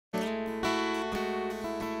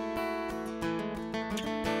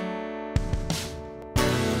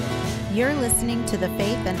You're listening to the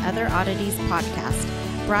Faith and Other Oddities podcast,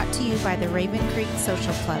 brought to you by the Raven Creek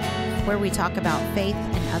Social Club, where we talk about faith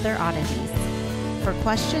and other oddities. For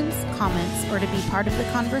questions, comments, or to be part of the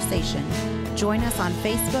conversation, join us on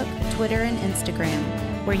Facebook, Twitter, and Instagram,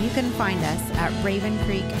 where you can find us at Raven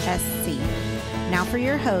Creek SC. Now for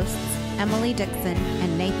your hosts, Emily Dixon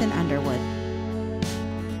and Nathan Underwood.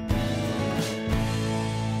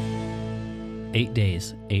 8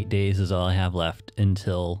 days. 8 days is all I have left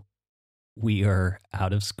until we are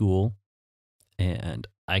out of school and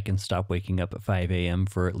I can stop waking up at 5 a.m.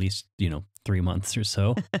 for at least, 3 months or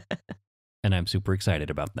so. And I'm super excited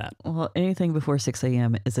about that. Well, anything before 6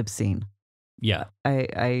 a.m. is obscene. Yeah.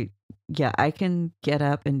 I can get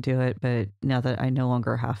up and do it, but now that I no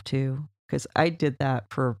longer have to, because I did that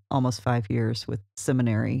for almost 5 years with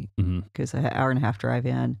seminary, because I had an hour and a half drive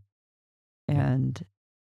in. And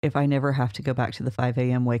if I never have to go back to the 5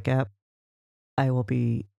 a.m. wake up, I will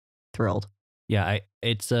be thrilled. Yeah,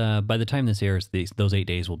 it's by the time this airs, those 8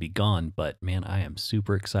 days will be gone. But man, I am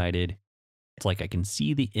super excited. It's like I can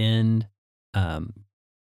see the end, and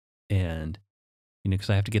because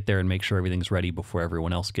I have to get there and make sure everything's ready before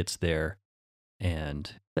everyone else gets there.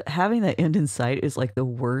 But having that end in sight is like the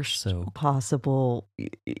worst possible.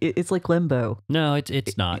 It's like limbo. No,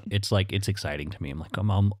 it's not. It's like it's exciting to me. I'm like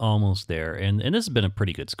I'm almost there, and this has been a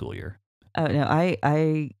pretty good school year. Oh no,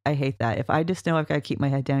 I hate that. If I just know I've got to keep my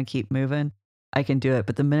head down and keep moving, I can do it.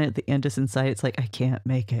 But the minute the end is in sight, it's like I can't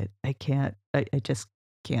make it. I can't. I just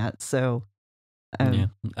can't. So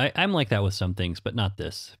I'm like that with some things, but not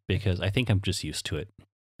this, because I think I'm just used to it.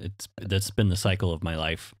 That's been the cycle of my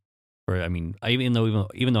life. Or I mean, even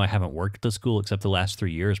though I haven't worked at the school except the last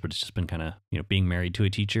 3 years, but it's just been kind of being married to a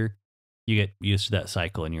teacher, you get used to that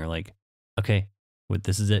cycle, and you're like, okay,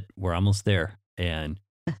 this is it. We're almost there, and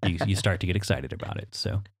you start to get excited about it.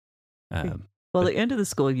 So, the end of the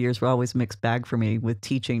school years were always a mixed bag for me with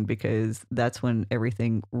teaching, because that's when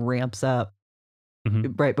everything ramps up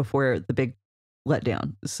right before the big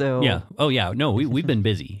letdown. So yeah. Oh yeah. No, we've been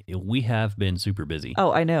busy. We have been super busy.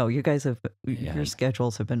 Oh, I know. You guys your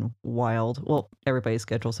schedules have been wild. Well, everybody's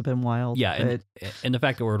schedules have been wild. Yeah. And the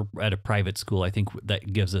fact that we're at a private school, I think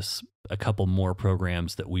that gives us a couple more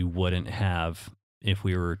programs that we wouldn't have if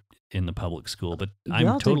we were in the public school. But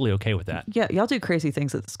I'm totally okay with that. Yeah. Y'all do crazy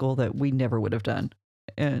things at the school that we never would have done.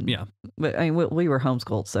 And yeah. But I mean, we were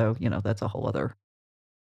homeschooled. So, that's a whole other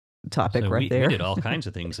topic there. We did all kinds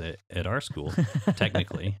of things at our school,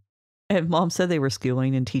 technically. And Mom said they were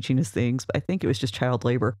schooling and teaching us things, but I think it was just child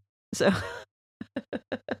labor. So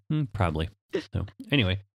probably. So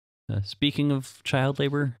anyway, speaking of child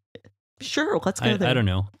labor, sure, let's go there. I don't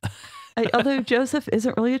know. Although Joseph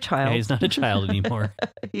isn't really a child. Yeah, he's not a child anymore.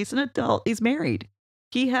 He's an adult. He's married.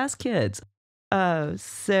 He has kids.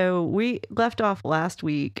 So we left off last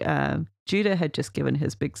week. Judah had just given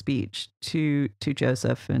his big speech to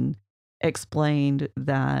Joseph and explained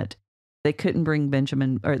that they couldn't bring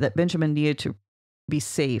Benjamin, or that Benjamin needed to be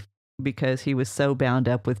safe because he was so bound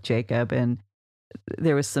up with Jacob, and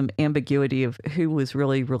there was some ambiguity of who was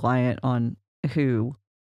really reliant on who.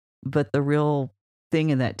 But the real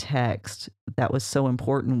thing in that text that was so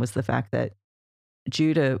important was the fact that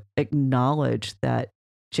Judah acknowledged that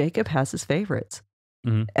Jacob has his favorites.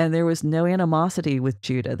 And there was no animosity with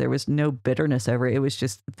Judah. There was no bitterness over it. It was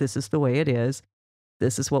just, this is the way it is.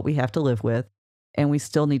 This is what we have to live with. And we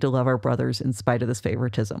still need to love our brothers in spite of this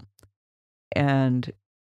favoritism. And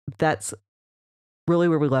that's really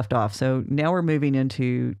where we left off. So now we're moving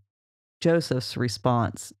into Joseph's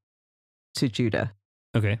response to Judah.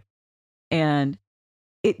 Okay. And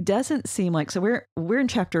it doesn't seem like, so we're in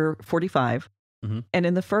chapter 45. And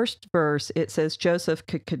in the first verse, it says Joseph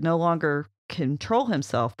could no longer control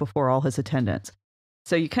himself before all his attendants.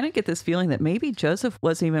 So you kind of get this feeling that maybe Joseph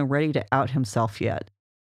wasn't even ready to out himself yet.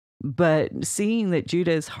 But seeing that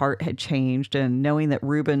Judah's heart had changed, and knowing that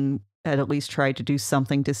Reuben had at least tried to do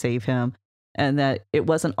something to save him, and that it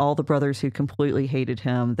wasn't all the brothers who completely hated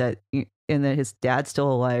him, and that his dad's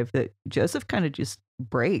still alive, that Joseph kind of just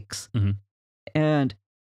breaks. And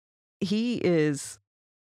he is,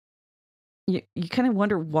 you kind of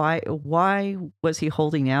wonder why was he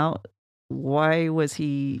holding out? Why was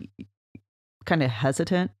he kind of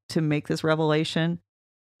hesitant to make this revelation?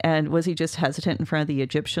 And was he just hesitant in front of the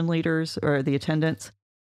Egyptian leaders or the attendants?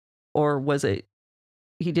 Or was it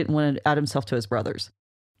he didn't want to add himself to his brothers?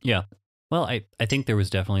 Yeah. Well, I think there was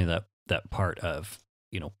definitely that part of,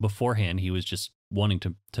 beforehand he was just wanting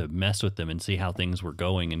to mess with them and see how things were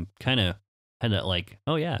going, and kind of had that like,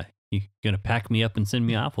 oh yeah, you're going to pack me up and send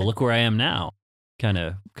me off? Well, look where I am now kind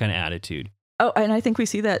of attitude. Oh, and I think we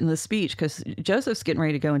see that in the speech, because Joseph's getting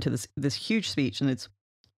ready to go into this huge speech, and it's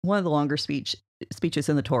one of the longer speeches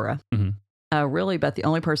in the Torah. Mhm. Really, but the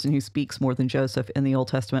only person who speaks more than Joseph in the Old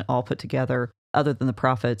Testament, all put together, other than the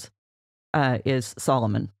prophets, is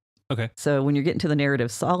Solomon. Okay. So when you're getting to the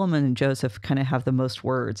narrative, Solomon and Joseph kind of have the most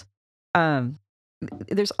words.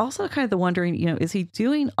 There's also kind of the wondering, is he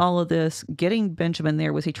doing all of this, getting Benjamin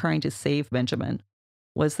there? Was he trying to save Benjamin?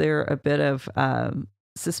 Was there a bit of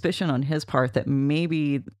suspicion on his part that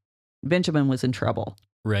maybe Benjamin was in trouble?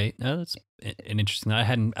 Right. No, that's an interesting. I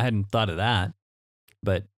hadn't thought of that,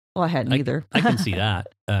 but Well, I hadn't either. I can see that.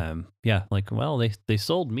 Yeah, like, well, they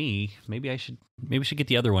sold me. Maybe we should get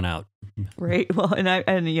the other one out. Right. Well,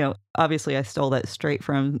 and obviously I stole that straight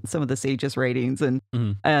from some of the sages' ratings and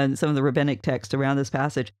some of the rabbinic text around this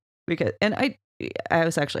passage, because I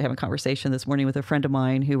was actually having a conversation this morning with a friend of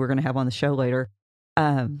mine who we're going to have on the show later.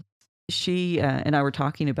 She and I were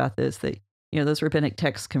talking about this, that those rabbinic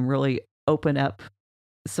texts can really open up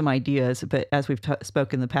some ideas, but as we've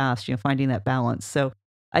spoken in the past, finding that balance. So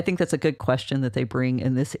I think that's a good question that they bring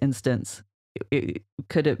in this instance.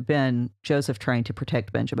 Could it have been Joseph trying to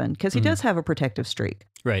protect Benjamin? Because he does have a protective streak.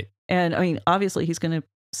 Right. And I mean, obviously he's going to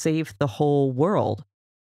save the whole world.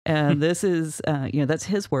 And this is, that's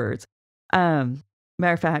his words. Matter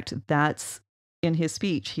of fact, that's in his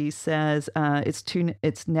speech. He says,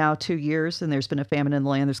 it's now 2 years and there's been a famine in the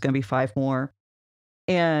land. There's going to be 5 more.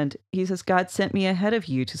 And he says, God sent me ahead of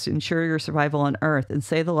you to ensure your survival on earth and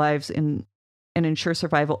save the lives and ensure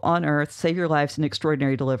survival on earth, save your lives in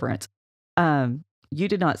extraordinary deliverance. You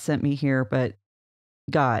did not send me here, but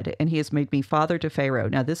God, and he has made me father to Pharaoh.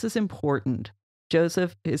 Now, this is important.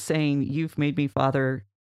 Joseph is saying, you've made me father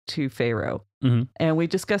to Pharaoh. Mm-hmm. And we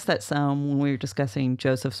discussed that some when we were discussing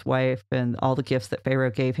Joseph's wife and all the gifts that Pharaoh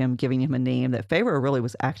gave him, giving him a name, that Pharaoh really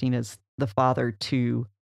was acting as the father to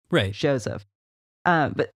Joseph.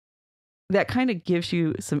 But that kind of gives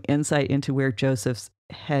you some insight into where Joseph's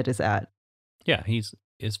head is at. Yeah, he's,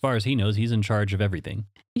 as far as he knows, he's in charge of everything.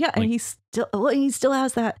 Yeah, and he still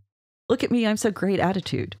has that look at me, I'm so great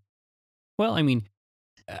attitude. Well, I mean,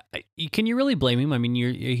 can you really blame him? I mean,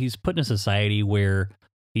 he's put in a society where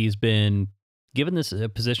he's been given this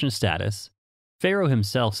position of status. Pharaoh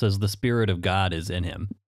himself says the spirit of God is in him.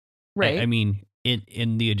 Right. I mean,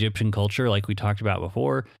 in the Egyptian culture, like we talked about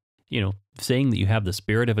before, saying that you have the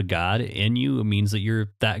spirit of a God in you means that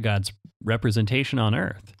you're that God's representation on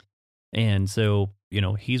earth. And so,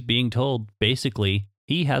 he's being told basically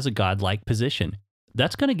he has a godlike position.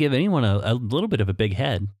 That's going to give anyone a little bit of a big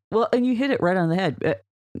head. Well, and you hit it right on the head.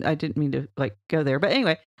 I didn't mean to go there, but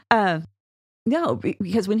anyway, no,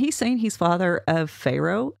 because when he's saying he's father of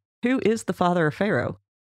Pharaoh, who is the father of Pharaoh?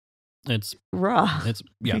 It's Ra. It's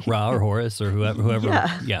Ra or Horus or whoever.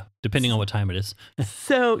 Yeah, depending on what time it is.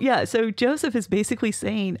 So Joseph is basically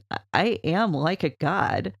saying, I am like a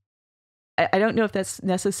god. I don't know if that's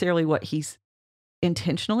necessarily what he's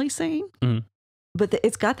intentionally saying, but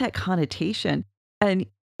it's got that connotation. And,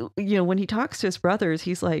 when he talks to his brothers,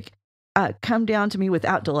 he's like, come down to me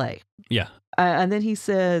without delay. Yeah. And then he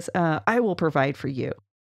says, I will provide for you.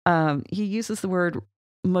 He uses the word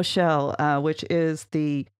moshel, which is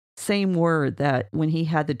the same word that when he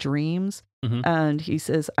had the dreams, and he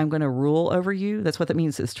says, I'm going to rule over you. That's what that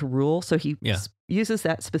means, is to rule. So he uses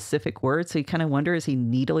that specific word. So you kind of wonder, is he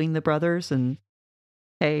needling the brothers and,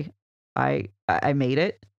 hey, I made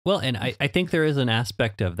it? Well, and I think there is an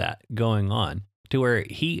aspect of that going on to where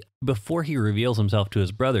before he reveals himself to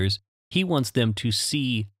his brothers, he wants them to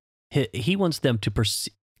see, he wants them to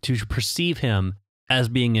perceive him as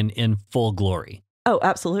being in full glory. Oh,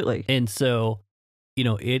 absolutely. And so,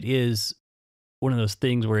 it is one of those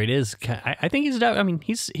things where it is, I think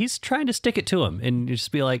he's trying to stick it to him and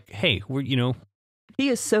just be like, hey, he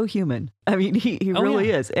is so human. I mean, he really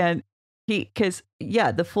is. And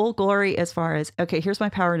the full glory as far as, okay, here's my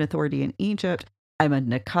power and authority in Egypt. I'm a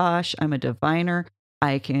Nakash. I'm a diviner.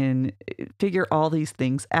 I can figure all these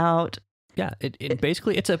things out. Yeah. It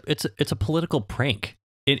basically, it's a political prank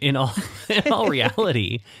in all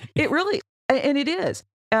reality. It really, and it is.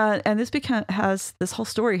 And this whole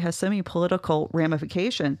story has so many political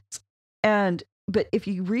ramifications. But if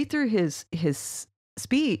you read through his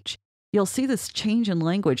speech, you'll see this change in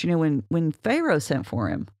language. When Pharaoh sent for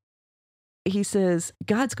him, he says,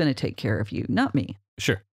 God's going to take care of you, not me.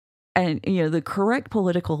 Sure. And, the correct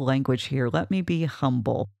political language here, let me be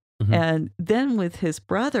humble. And then with his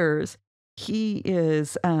brothers, he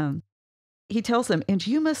is, he tells them, and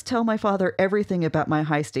you must tell my father everything about my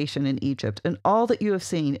high station in Egypt and all that you have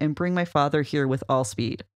seen, and bring my father here with all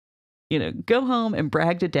speed. Go home and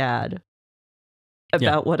brag to dad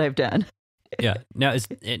about what I've done. Yeah. Now it's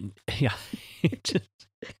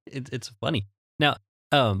funny. Now,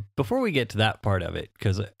 Before we get to that part of it,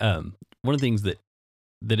 because one of the things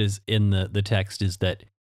that is in the text is that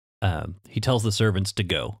he tells the servants to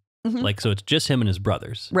go. Like, so it's just him and his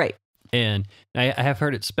brothers. Right. And I have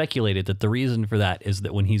heard it speculated that the reason for that is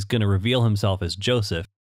that when he's going to reveal himself as Joseph,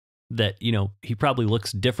 that, he probably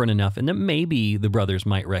looks different enough and that maybe the brothers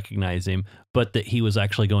might recognize him, but that he was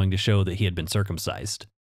actually going to show that he had been circumcised.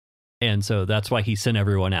 And so that's why he sent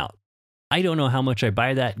everyone out. I don't know how much I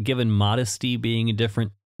buy that, given modesty being a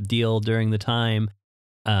different deal during the time.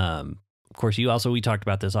 Of course, we talked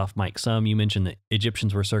about this off mic some. You mentioned that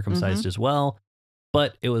Egyptians were circumcised as well,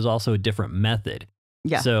 but it was also a different method.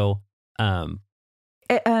 Yeah. So,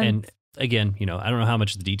 and again, I don't know how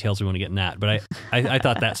much of the details we want to get in that, but I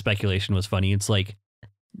thought that speculation was funny. It's like,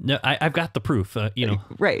 no, I've got the proof,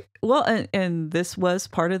 Right. Well, and this was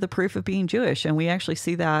part of the proof of being Jewish. And we actually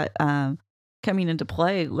see that coming into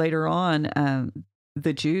play later on.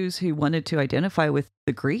 The Jews who wanted to identify with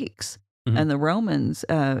the Greeks and the Romans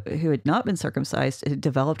who had not been circumcised had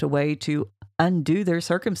developed a way to undo their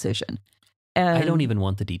circumcision. And I don't even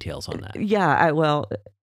want the details on that. Yeah, well,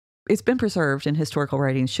 it's been preserved in historical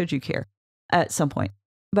writings, should you care, at some point.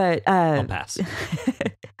 But I'll pass.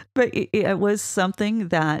 But it was something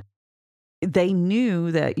that they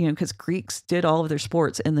knew that, because Greeks did all of their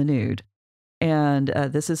sports in the nude. And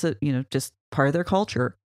this is, just part of their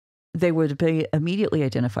culture. They would be immediately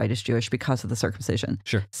identified as Jewish because of the circumcision.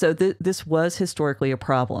 Sure. So this was historically a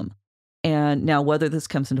problem. And now whether this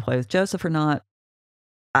comes into play with Joseph or not,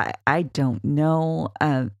 I don't know,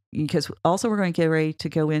 because also we're going to get ready to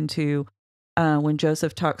go into when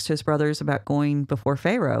Joseph talks to his brothers about going before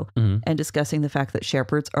Pharaoh and discussing the fact that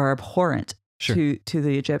shepherds are abhorrent to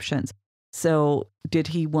the Egyptians. So did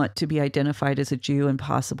he want to be identified as a Jew and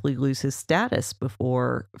possibly lose his status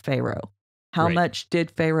before Pharaoh? How much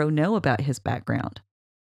did Pharaoh know about his background?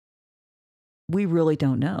 We really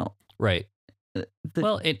don't know. Right.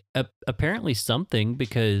 Well, it apparently something,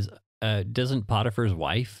 because doesn't Potiphar's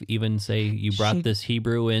wife even say, you brought this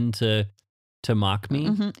Hebrew in to mock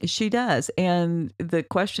me? She does. And the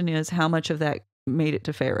question is, how much of that made it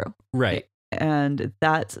to Pharaoh? Right. And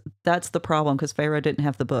that's the problem, because Pharaoh didn't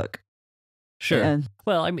have the book. Sure. And,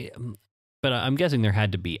 well, I mean, but I'm guessing there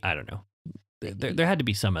had to be, I don't know, there had to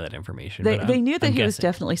be some of that information. They knew that he was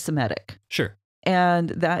definitely Semitic. Sure. And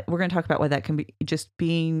that we're going to talk about why that can be, just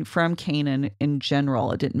being from Canaan in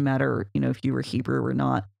general. It didn't matter, if you were Hebrew or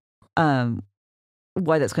not.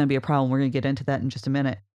 Why that's going to be a problem. We're going to get into that in just a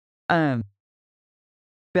minute. But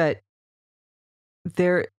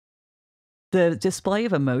the display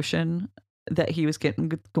of emotion that he was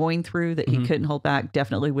going through, that he couldn't hold back,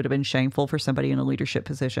 definitely would have been shameful for somebody in a leadership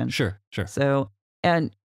position. Sure. So,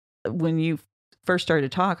 and when you first started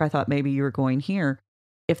to talk, I thought maybe you were going here.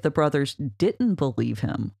 If the brothers didn't believe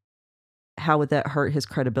him, how would that hurt his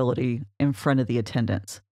credibility in front of the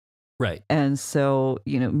attendants? Right. And so,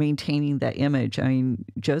 maintaining that image. I mean,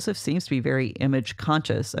 Joseph seems to be very image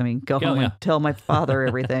conscious. I mean, go home and tell my father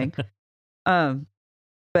everything.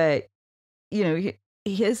 But,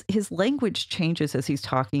 his language changes as he's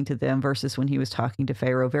talking to them versus when he was talking to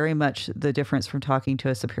Pharaoh. Very much the difference from talking to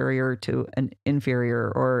a superior to an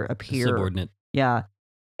inferior or a peer. Subordinate. Yeah.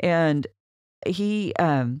 And he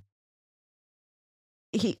never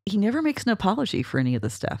makes an apology for any of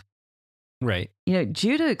this stuff. Right.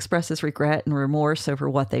 Judah expresses regret and remorse over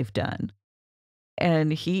what they've done.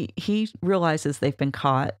 And he realizes they've been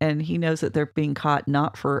caught, and he knows that they're being caught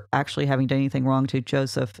not for actually having done anything wrong to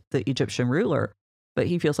Joseph, the Egyptian ruler, but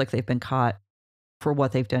he feels like they've been caught for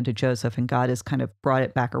what they've done to Joseph, and God has kind of brought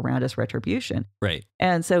it back around as retribution. Right.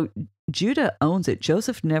 And so Judah owns it.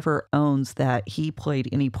 Joseph never owns that he played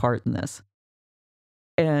any part in this.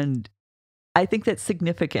 And I think that's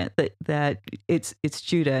significant that it's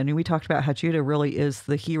Judah. I mean, we talked about how Judah really is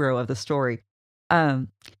the hero of the story.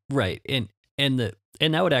 Right. And that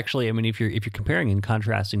would actually, I mean, if you're comparing and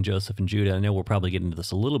contrasting Joseph and Judah, I know we'll probably get into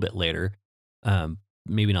this a little bit later.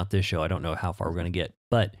 Maybe not this show. I don't know how far we're going to get,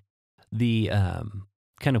 but the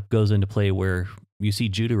kind of goes into play where you see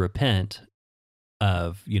Judah repent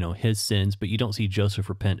of, his sins, but you don't see Joseph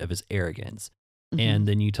repent of his arrogance. And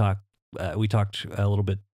then we talked a little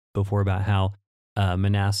bit before about how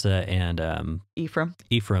Manasseh and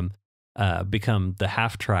Ephraim become the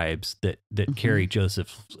half tribes that carry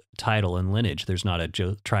Joseph's title and lineage. There's not a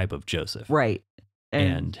tribe of Joseph, right?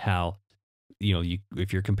 And how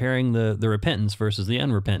if you're comparing the repentance versus the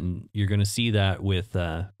unrepentant, you're going to see that with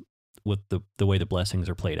the way the blessings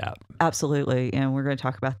are played out. Absolutely, and we're going to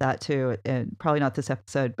talk about that too, and probably not this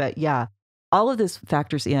episode, but yeah, all of this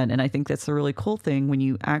factors in, and I think that's the really cool thing when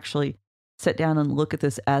you actually sit down and look at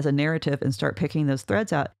this as a narrative and start picking those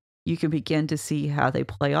threads out. you can begin to see how they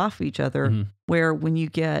play off each other. Mhm. Where when you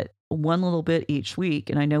get one little bit each week,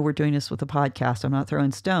 and I know we're doing this with the podcast, I'm not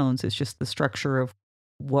throwing stones, it's just the structure of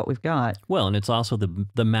what we've got. Well, and it's also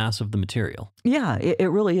the mass of the material. Yeah, it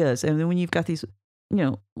really is. And then when you've got these,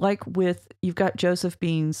 like you've got Joseph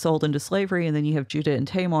being sold into slavery, and then you have Judah and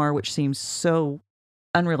Tamar, which seems so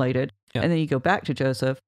unrelated. Yeah. And then you go back to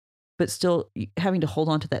Joseph, but still having to hold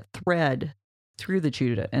on to that thread through the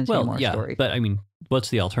Judah and Tamar story. But I mean, what's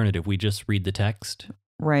the alternative? We just read the text,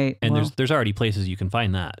 right? And there's already places you can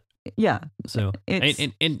find that. Yeah. So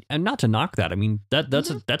and not to knock that. I mean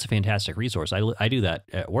that's a fantastic resource. I do that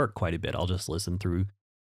at work quite a bit. I'll just listen through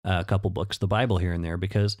a couple books of the Bible here and there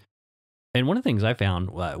because, and one of the things I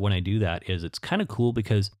found when I do that is it's kind of cool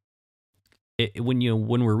because when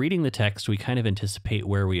we're reading the text, we kind of anticipate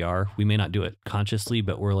where we are. We may not do it consciously,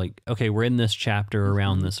 but we're like, okay, we're in this chapter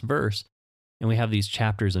around this verse, and we have these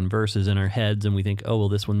chapters and verses in our heads, and we think, oh well,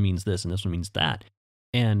 this one means this and this one means that.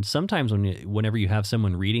 And sometimes whenever you have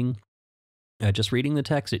someone reading, just reading the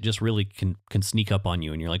text, it just really can sneak up on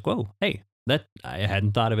you, and you're like, "Whoa, hey, that I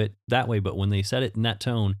hadn't thought of it that way." But when they said it in that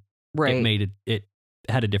tone, right, it made it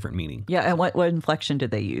had a different meaning. Yeah, and what inflection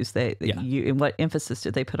did they use? And what emphasis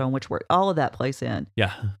did they put on which word? All of that plays in.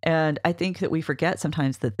 Yeah, and I think that we forget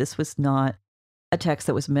sometimes that this was not a text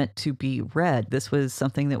that was meant to be read. This was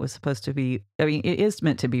something that was supposed to be, I mean, it is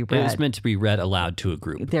meant to be read. It was meant to be read aloud to a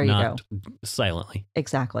group. There you not go. Silently.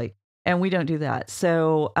 Exactly. And we don't do that.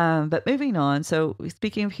 So, but moving on. So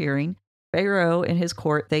speaking of hearing, Pharaoh and his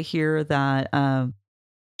court, they hear that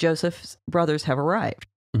Joseph's brothers have arrived.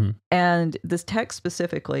 Mm-hmm. And this text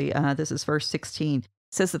specifically, this is verse 16,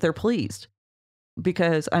 says that they're pleased.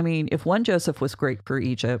 Because, I mean, if one Joseph was great for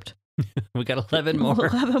Egypt, we got 11 more.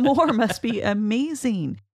 11 more must be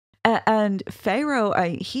amazing. And Pharaoh,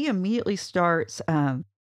 he immediately starts,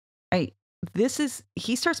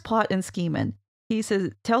 he starts plotting and scheming. He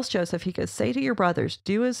tells Joseph, he goes, say to your brothers,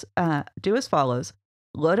 do as follows.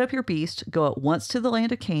 Load up your beast, go at once to the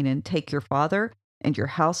land of Canaan, take your father and your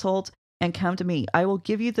households, and come to me. I will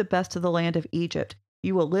give you the best of the land of Egypt.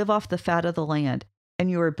 You will live off the fat of the land. And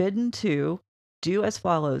you are bidden to do as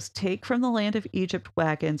follows. Take from the land of Egypt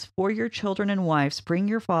wagons for your children and wives, bring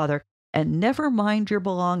your father, and never mind your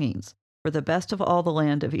belongings, for the best of all the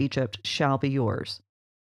land of Egypt shall be yours.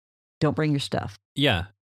 Don't bring your stuff. Yeah.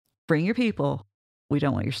 Bring your people. We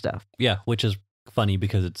don't want your stuff. Yeah, which is funny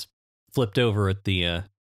because it's flipped over at the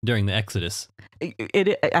during the Exodus.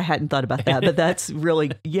 I hadn't thought about that, but that's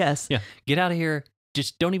really, yes. Yeah, get out of here.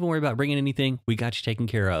 Just don't even worry about bringing anything. We got you taken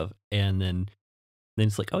care of. And then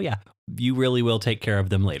it's like, oh yeah, you really will take care of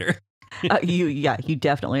them later. You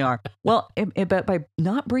definitely are. Well, but by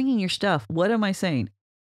not bringing your stuff, what am I saying?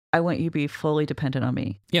 I want you to be fully dependent on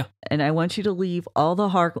me. Yeah. And I want you to leave all the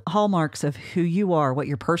hallmarks of who you are, what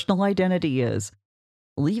your personal identity is.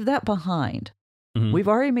 Leave that behind. Mm-hmm. We've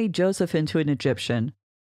already made Joseph into an Egyptian.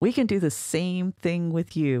 We can do the same thing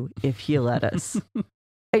with you if you let us.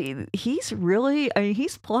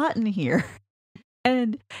 He's plotting here.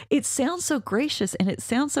 And it sounds so gracious and it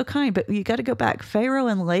sounds so kind, but you got to go back. Pharaoh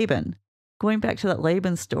and Laban, going back to that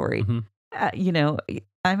Laban story,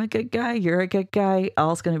 I'm a good guy. You're a good guy.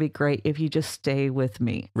 All's going to be great if you just stay with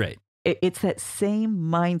me. Right. It's that same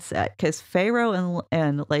mindset because Pharaoh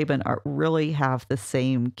and Laban really have the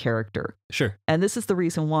same character. Sure. And this is the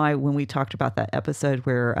reason why when we talked about that episode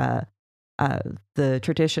where the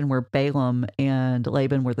tradition where Balaam and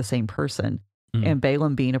Laban were the same person, and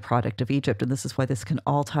Balaam being a product of Egypt. And this is why this can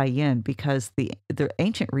all tie in because the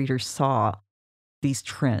ancient readers saw these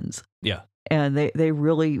trends. Yeah. And they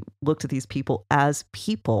really looked at these people as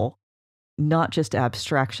people, not just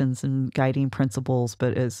abstractions and guiding principles,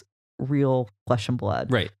 but as real flesh and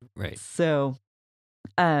blood. Right, right. So,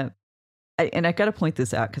 and I got to point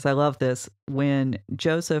this out because I love this. When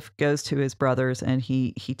Joseph goes to his brothers and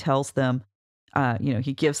he tells them,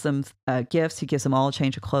 he gives them gifts. He gives them all a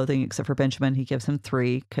change of clothing except for Benjamin. He gives him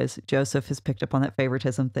 3 because Joseph has picked up on that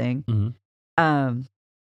favoritism thing. Mm-hmm.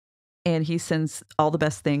 And he sends all the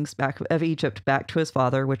best things of Egypt back to his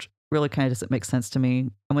father, which really kind of doesn't make sense to me.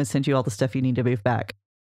 I'm going to send you all the stuff you need to move back.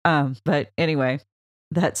 But anyway,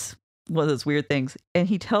 that's one of those weird things. And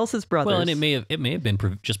he tells his brothers. Well, and it may have been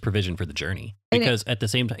just provision for the journey because at the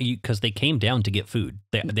same time, because they came down to get food,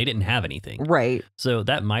 they didn't have anything, right? So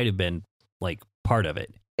that might have been like part of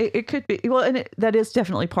it. It could be. Well, and that is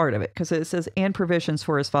definitely part of it because it says and provisions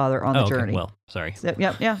for his father on the journey. Well, sorry. So,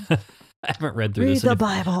 yeah. I haven't read through this. Read the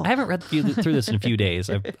Bible. I haven't read through this in a few days.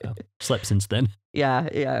 I've slept since then. Yeah,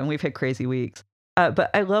 and we've had crazy weeks.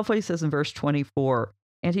 But I love what he says in verse 24.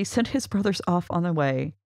 And he sent his brothers off on the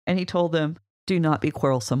way, and he told them, do not be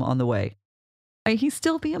quarrelsome on the way. He's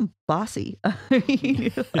still being bossy. I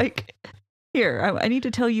mean, like, here, I need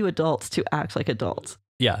to tell you adults to act like adults.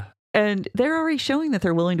 Yeah. And they're already showing that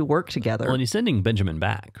they're willing to work together. Well, and he's sending Benjamin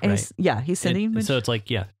back, And right? he's sending And so it's like,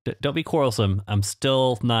 don't be quarrelsome. I'm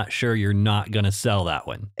still not sure you're not going to sell that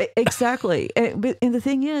one. Exactly. And the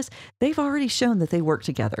thing is, they've already shown that they work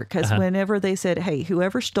together. Because whenever they said, hey,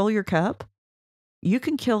 whoever stole your cup, you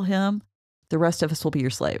can kill him. The rest of us will be your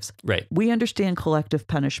slaves. Right. We understand collective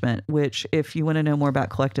punishment, which, if you want to know more about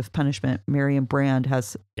collective punishment, Miriam Brand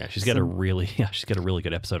has. Yeah, she's got a really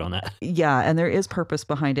good episode on that. Yeah, and there is purpose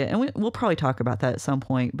behind it, and we'll probably talk about that at some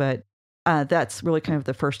point. But that's really kind of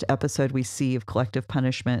the first episode we see of collective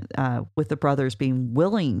punishment, with the brothers being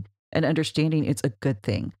willing and understanding it's a good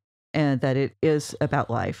thing, and that it is about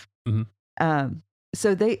life. Mm-hmm.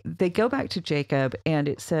 So they go back to Jacob, and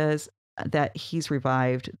it says that he's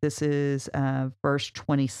revived. This is verse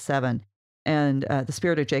 27. And the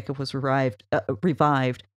spirit of Jacob was revived.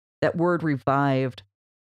 That word revived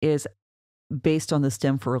is based on the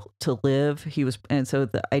stem for to live. And so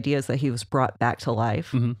the idea is that he was brought back to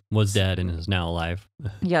life. Mm-hmm. Was dead and is now alive.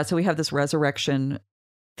 Yeah, so we have this resurrection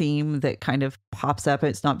theme that kind of pops up.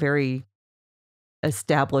 It's not very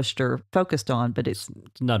established or focused on, but it's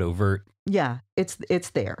not overt. Yeah, it's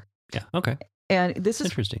there. Yeah, okay. And this is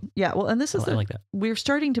interesting. Yeah, well, and this is I like that. We're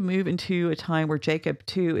starting to move into a time where Jacob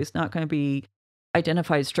too is not going to be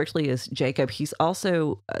identified strictly as Jacob. He's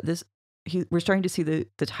also we're starting to see the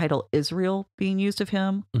title Israel being used of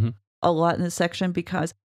him a lot in this section,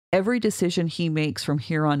 because every decision he makes from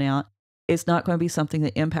here on out is not going to be something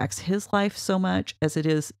that impacts his life so much as it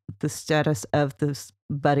is the status of this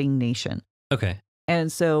budding nation. Okay. And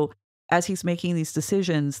so as he's making these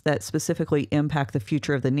decisions that specifically impact the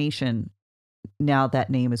future of the nation, now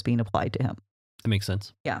that name is being applied to him. That makes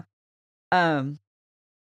sense. Yeah.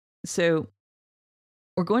 So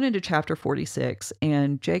we're going into chapter 46,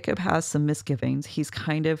 and Jacob has some misgivings. He's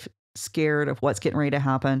kind of scared of what's getting ready to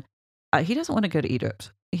happen. He doesn't want to go to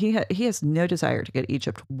Egypt. He has no desire to go to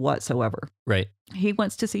Egypt whatsoever. Right. He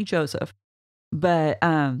wants to see Joseph, but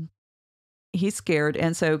he's scared.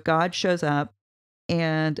 And so God shows up,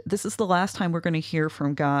 and this is the last time we're going to hear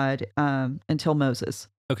from God until Moses.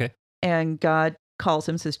 Okay. And God calls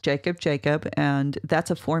him, says, Jacob, Jacob. And that's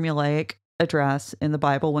a formulaic address in the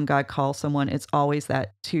Bible. When God calls someone, it's always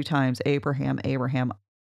that 2 times, Abraham, Abraham,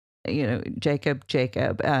 Jacob,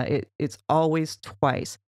 Jacob. It's always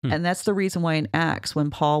twice. And that's the reason why in Acts, when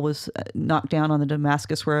Paul was knocked down on the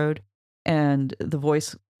Damascus Road and the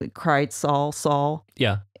voice cried, Saul, Saul.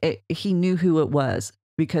 Yeah. He knew who it was,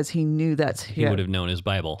 because he knew he would have known his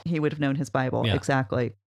Bible. He would have known his Bible. Yeah.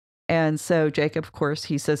 Exactly. And so Jacob, of course,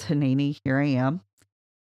 he says, Hanani, here I am.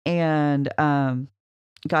 And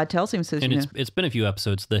God tells him, says, and it's been a few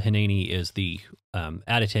episodes. The Hanani is the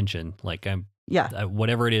at attention. Like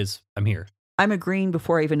whatever it is, I'm here. I'm agreeing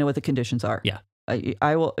before I even know what the conditions are. Yeah.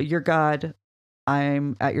 I will, you're God.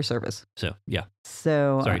 I'm at your service. So, yeah.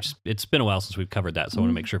 So sorry, it's been a while since we've covered that. So I want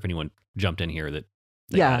to make sure if anyone jumped in here that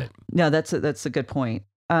they got it. No, that's a good point.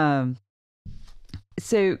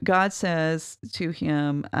 So God says to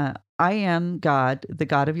him, I am God, the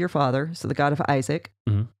God of your father. So the God of Isaac.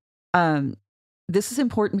 Mm-hmm. This is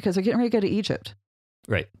important because they're getting ready to go to Egypt.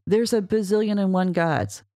 Right. There's a bazillion and one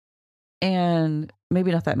gods, and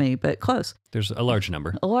maybe not that many, but close. There's a large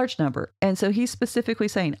number. A large number. And so he's specifically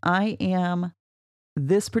saying, I am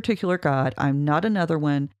this particular God. I'm not another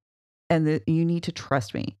one. And that you need to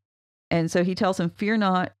trust me. And so he tells him, fear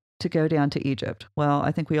not to go down to Egypt. Well,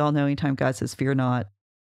 I think we all know anytime God says, fear not,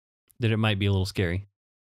 that it might be a little scary.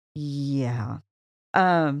 Yeah.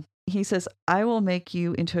 He says, I will make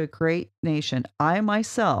you into a great nation. I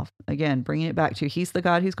myself, again, bringing it back to, he's the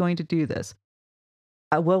God who's going to do this.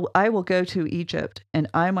 I will go to Egypt, and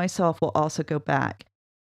I myself will also go back.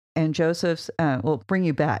 And Joseph's, will bring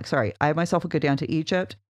you back. Sorry. I myself will go down to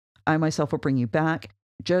Egypt. I myself will bring you back.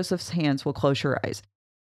 Joseph's hands will close your eyes.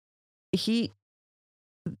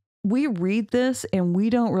 We read this and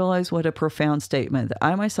we don't realize what a profound statement that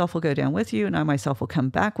I myself will go down with you and I myself will come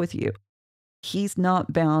back with you. He's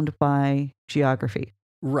not bound by geography.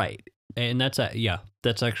 Right. And that's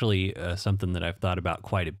actually something that I've thought about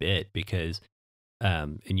quite a bit, because,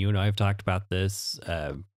 and you and I have talked about this,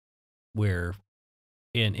 where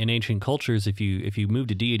in ancient cultures, if you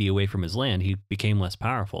moved a deity away from his land, he became less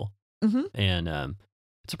powerful. Mm-hmm. And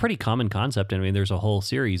it's a pretty common concept. I mean, there's a whole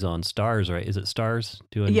series on Stars, right? Is it Stars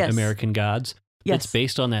doing Yes. American gods? Yes. It's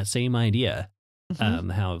based on that same idea,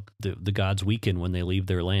 Mm-hmm. how the gods weaken when they leave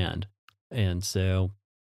their land. And so,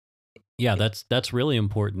 yeah, that's really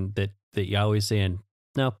important that Yahweh's saying,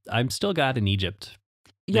 no, I'm still God in Egypt.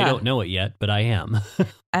 They don't know it yet, but I am.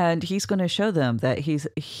 And he's going to show them that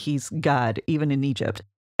he's God, even in Egypt.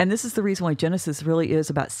 And this is the reason why Genesis really is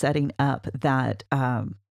about setting up that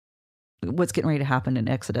what's getting ready to happen in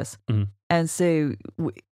Exodus. Mm-hmm. And so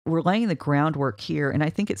we're laying the groundwork here. And I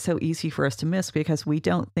think it's so easy for us to miss because we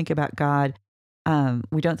don't think about God.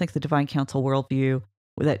 We don't think the divine council worldview,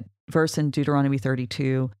 that verse in Deuteronomy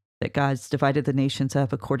 32, that God's divided the nations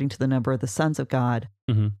up according to the number of the sons of God.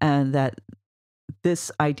 Mm-hmm. And that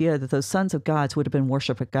this idea that those sons of gods would have been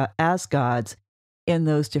worshipped as gods in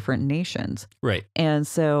those different nations. Right. And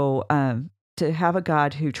so to have a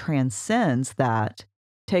God who transcends that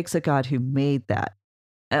takes a God who made that.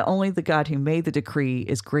 Only the God who made the decree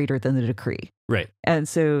is greater than the decree. Right. And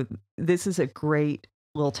so this is a great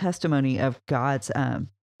little testimony of God's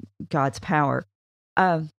power.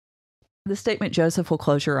 The statement, Joseph will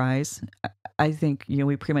close your eyes. I think,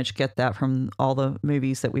 we pretty much get that from all the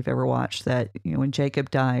movies that we've ever watched, that, when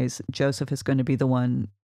Jacob dies, Joseph is going to be the one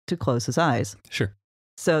to close his eyes. Sure.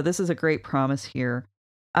 So this is a great promise here.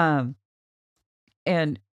 And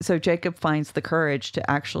so Jacob finds the courage to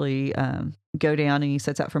actually go down, and he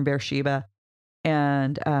sets out from Beersheba.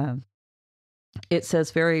 And it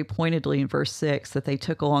says very pointedly in verse 6 that they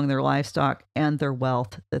took along their livestock and their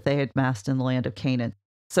wealth that they had amassed in the land of Canaan.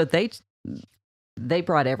 So they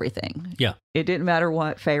brought everything. Yeah. It didn't matter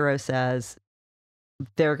what Pharaoh says.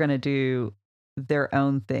 They're going to do their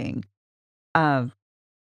own thing.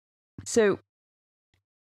 So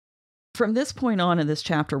from this point on in this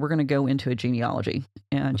chapter, we're going to go into a genealogy.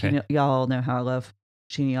 And Okay. y'all know how I love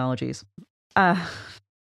genealogies.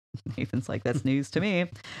 Nathan's like, that's news to me.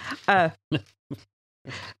 I'm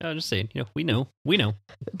just saying, we know.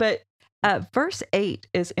 But verse 8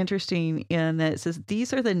 is interesting in that it says,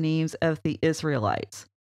 these are the names of the Israelites.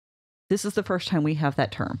 This is the first time we have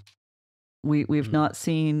that term. We've not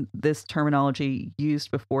seen this terminology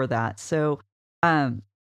used before that. So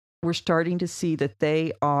we're starting to see that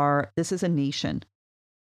this is a nation.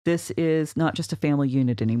 This is not just a family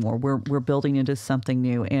unit anymore. We're building into something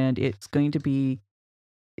new, and it's going to be,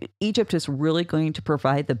 Egypt is really going to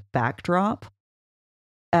provide the backdrop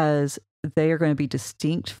as they are going to be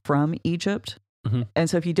distinct from Egypt. Mm-hmm. And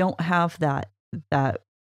so if you don't have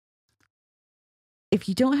if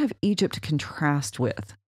you don't have Egypt to contrast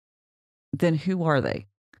with, then who are they?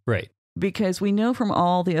 Right. Because we know from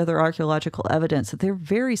all the other archaeological evidence that they're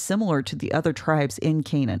very similar to the other tribes in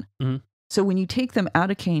Canaan. Mm-hmm. So when you take them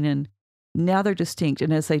out of Canaan, now they're distinct.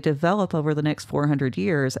 And as they develop over the next 400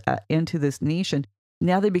 years into this nation,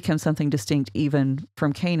 now they become something distinct even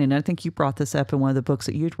from Canaan. I think you brought this up in one of the books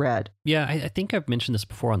that you'd read. Yeah, I think I've mentioned this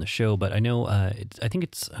before on the show, but I know,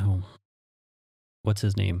 what's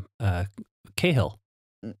his name? Cahill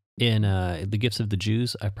in The Gifts of the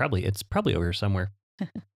Jews. It's probably over here somewhere.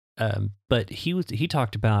 But he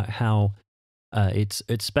talked about how it's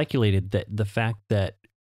speculated that the fact that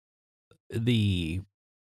the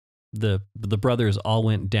brothers all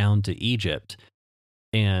went down to Egypt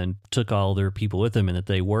and took all their people with them, and that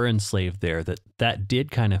they were enslaved there, that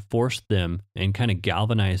did kind of force them and kind of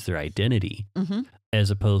galvanize their identity, Mm-hmm.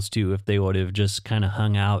 as opposed to if they would have just kind of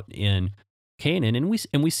hung out in Canaan. And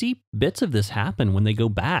we see bits of this happen when they go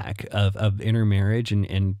back of intermarriage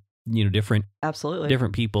and different Absolutely.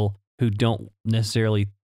 different people who don't necessarily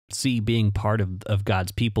see being part of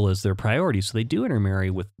God's people as their priority. So they do intermarry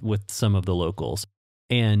with some of the locals.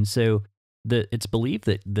 And so it's believed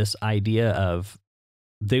that this idea of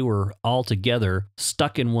they were all together,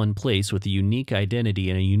 stuck in one place with a unique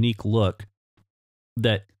identity and a unique look,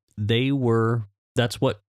 that's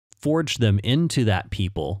what forged them into that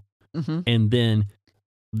people. Mm-hmm. And then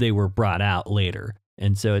they were brought out later.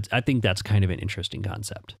 And so I think that's kind of an interesting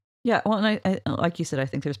concept. Yeah, well, and I like you said, I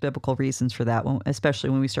think there's biblical reasons for that,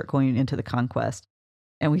 especially when we start going into the conquest,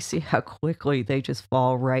 and we see how quickly they just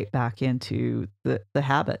fall right back into the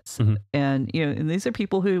habits. Mm-hmm. And and these are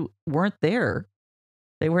people who weren't there;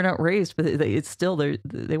 they were not raised, but it's still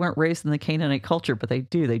they weren't raised in the Canaanite culture, but they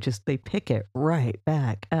pick it right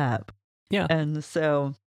back up. Yeah, and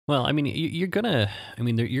so. Well, I mean, you're gonna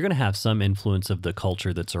have some influence of the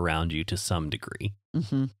culture that's around you to some degree.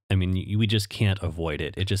 Mm-hmm. I mean, we just can't avoid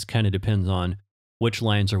it. It just kind of depends on which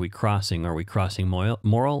lines are we crossing. Are we crossing moral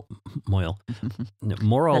That's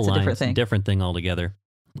lines? A different thing altogether.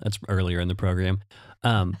 That's earlier in the program.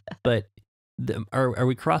 But are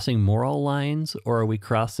we crossing moral lines, or are we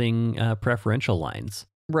crossing preferential lines?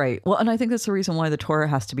 Right. Well, and I think that's the reason why the Torah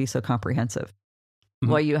has to be so comprehensive.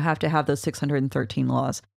 Mm-hmm. Why you have to have those 613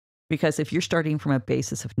 laws. Because if you're starting from a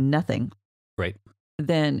basis of nothing, right,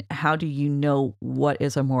 then how do you know what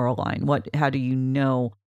is a moral line? How do you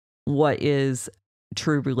know what is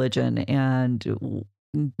true religion and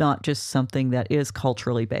not just something that is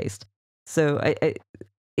culturally based. So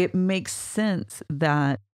it makes sense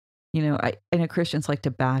that, I know Christians like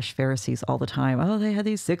to bash Pharisees all the time. Oh, they had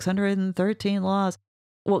these 613 laws.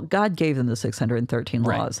 Well, God gave them the 613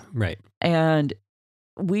 laws. Right. And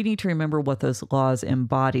we need to remember what those laws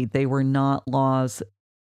embodied. They were not laws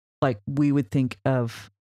like we would think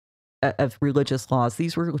of religious laws.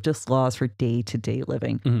 These were just laws for day-to-day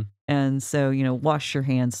living. Mhm. And so, wash your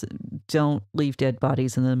hands. Don't leave dead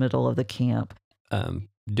bodies in the middle of the camp.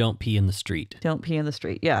 Don't pee in the street. Don't pee in the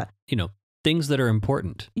street. Yeah. Things that are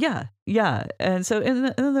important. Yeah. Yeah. And so,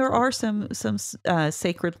 and there are some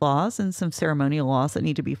sacred laws and some ceremonial laws that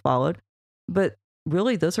need to be followed. But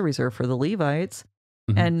really, those are reserved for the Levites.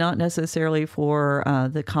 Mhm. And not necessarily for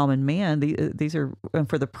the common man. These are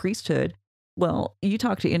for the priesthood. Well, you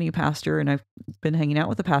talk to any pastor, and I've been hanging out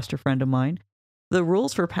with a pastor friend of mine. The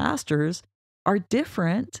rules for pastors are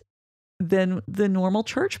different than the normal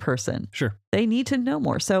church person. Sure. They need to know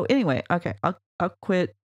more. So anyway, okay, I'll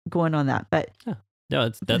quit going on that. But No,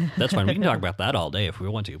 that's fine. We can talk about that all day if we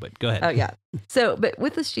want to, but go ahead. oh yeah. So, but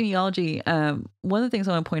with this genealogy, one of the things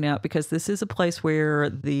I want to point out, because this is a place where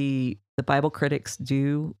the Bible critics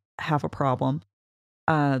do have a problem.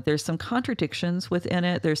 There's some contradictions within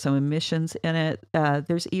it. There's some omissions in it.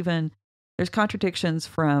 There's contradictions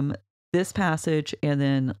from this passage, and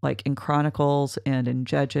then like in Chronicles and in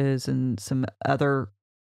Judges and some other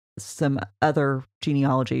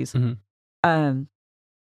genealogies. Mhm.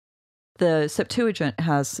 The Septuagint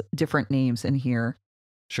has different names in here,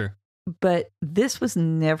 Sure. but this was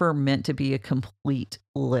never meant to be a complete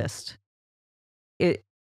list.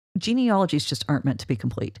 Genealogies just aren't meant to be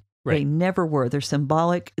complete. Right. They never were. They're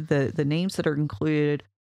symbolic. The names that are included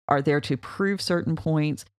are there to prove certain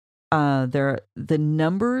points. The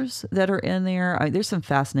numbers that are in there. There's some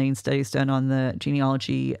fascinating studies done on the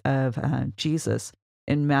genealogy of Jesus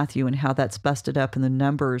in Matthew and how that's busted up in the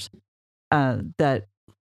numbers that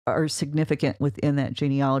are significant within that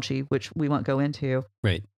genealogy, which we won't go into.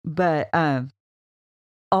 Right. But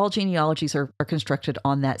all genealogies are constructed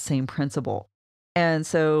on that same principle. And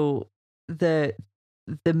so the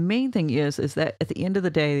main thing is that at the end of the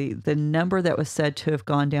day, the number that was said to have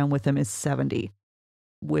gone down with them is 70,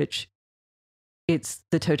 which it's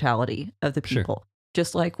the totality of the people. Sure.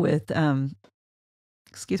 Just like with,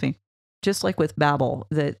 just like with Babel,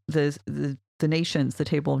 that the nations, the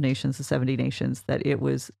table of nations, the 70 nations, that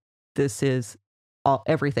this is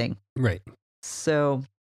everything. Right. So,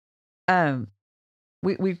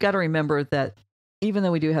 we've got to remember that even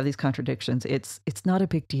though we do have these contradictions, it's not a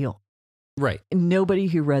big deal. Right. Nobody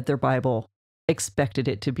who read their Bible expected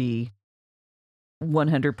it to be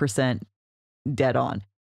 100% dead on.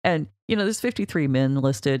 And, there's 53 men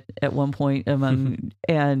listed at one point among,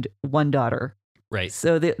 and one daughter. Right.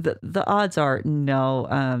 So the odds are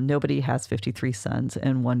no, nobody has 53 sons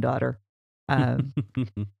and one daughter.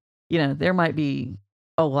 There might be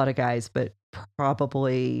a lot of guys, but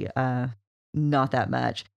probably not that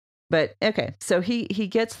much. But okay, so he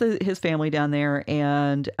gets his family down there,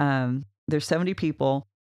 and there's 70 people.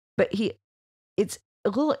 But it's a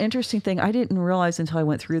little interesting thing I didn't realize until I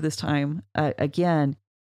went through this time again.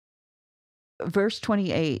 Verse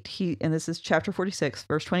 28, and this is chapter 46,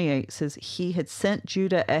 verse 28 says, he had sent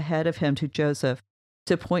Judah ahead of him to Joseph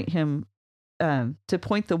to point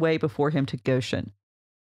the way before him to Goshen.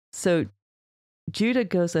 So Judah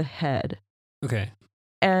goes ahead. Okay.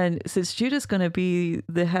 And since Judah's going to be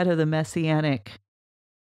the head of the Messianic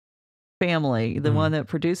family, the one that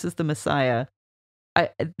produces the Messiah,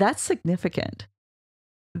 that's significant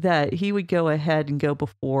that he would go ahead and go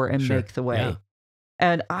before and make the way. Yeah.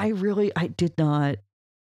 And I don't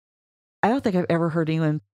think I've ever heard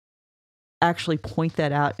anyone actually point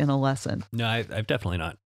that out in a lesson. No, I've definitely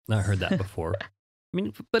not heard that before. I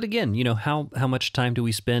mean, but again, how much time do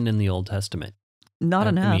we spend in the Old Testament? Not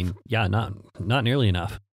enough. I mean, yeah, not nearly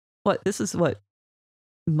enough. This is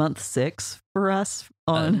month 6 for us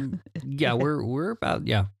on. Yeah, we're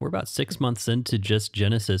about 6 months into just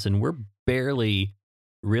Genesis, and we're barely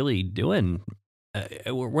really doing.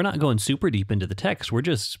 We're not going super deep into the text. We're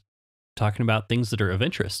just talking about things that are of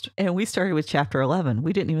interest. And we started with chapter 11.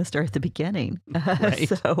 We didn't even start at the beginning. Right.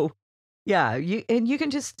 So, yeah, you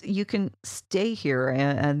can stay here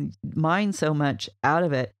and mine so much out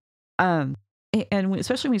of it. And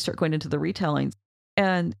especially when you start going into the retellings,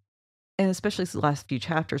 and especially the last few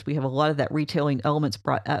chapters, we have a lot of that retelling elements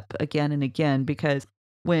brought up again and again, because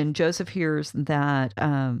when Joseph hears that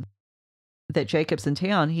that Jacob's in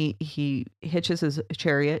town, he hitches his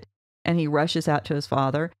chariot and he rushes out to his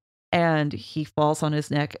father, and he falls on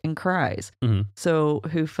his neck and cries. Mm-hmm. So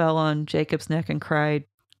who fell on Jacob's neck and cried?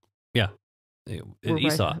 Yeah.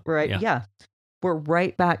 Esau. Right. Yeah. Yeah. We're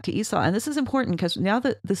right back to Esau. And this is important because now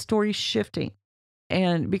that the story's shifting,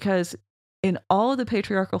 and because in all of the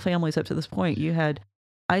patriarchal families up to this point, you had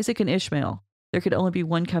Isaac and Ishmael. There could only be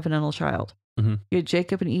one covenantal child. Mm-hmm. You had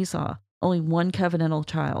Jacob and Esau, only one covenantal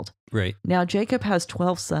child. Right. Now Jacob has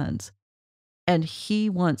 12 sons, and he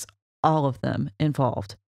wants all of them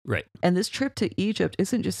involved. Right. And this trip to Egypt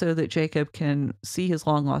isn't just so that Jacob can see his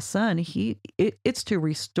long lost son. It's to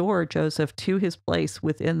restore Joseph to his place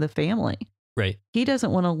within the family. Right. He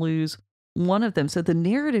doesn't want to lose one of them. So the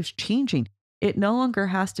narrative's changing. It no longer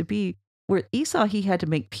has to be where Esau, he had to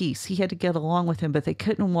make peace. He had to get along with him, but they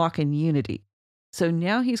couldn't walk in unity. So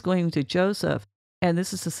now he's going to Joseph, and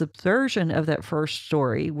this is a subversion of that first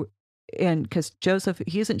story. And because Joseph,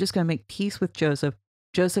 he isn't just going to make peace with Joseph.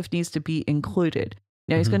 Joseph needs to be included.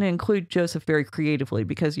 Now he's going to include Joseph very creatively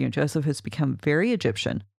because, Joseph has become very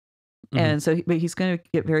Egyptian. And so but he's going to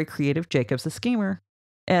get very creative. Jacob's a schemer,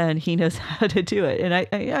 and he knows how to do it. And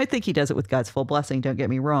I think he does it with God's full blessing. Don't get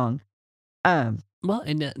me wrong. Well,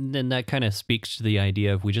 and then that kind of speaks to the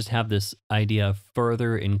idea of we just have this idea of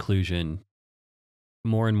further inclusion,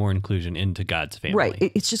 more and more inclusion into God's family. Right.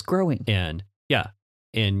 It's just growing. And yeah.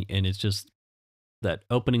 And it's just that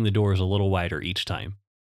opening the doors a little wider each time.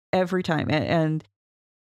 Every time. And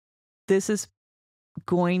this is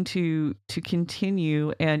going to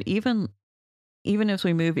continue. And even as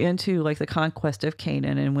we move into like the conquest of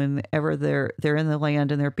Canaan, and whenever they're in the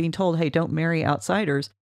land and they're being told, hey, don't marry outsiders,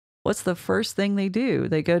 what's the first thing they do?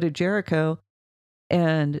 They go to Jericho,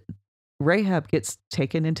 and Rahab gets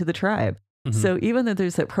taken into the tribe. Mm-hmm. So even though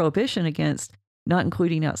there's that prohibition against not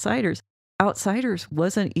including outsiders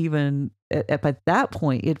wasn't even, by that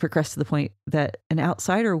point, it progressed to the point that an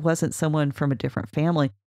outsider wasn't someone from a different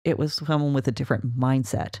family. It was someone with a different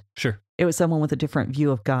mindset. Sure. It was someone with a different view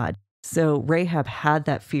of God. So Rahab had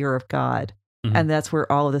that fear of God, and that's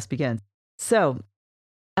where all of this begins. So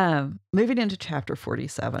moving into chapter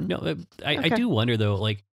 47. No, I do wonder though,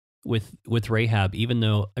 like with Rahab, even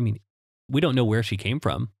though, I mean, we don't know where she came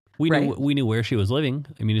from. We knew where she was living.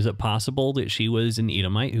 I mean, is it possible that she was an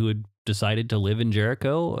Edomite who had decided to live in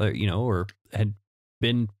Jericho, or had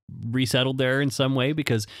been resettled there in some way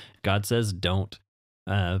because God says don't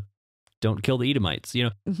kill the Edomites,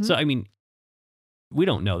 So, I mean, we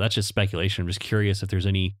don't know. That's just speculation. I'm just curious if there's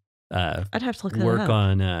any I'd have to look work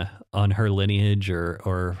on her lineage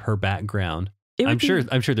or her background. I'm sure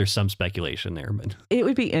there's some speculation there, but it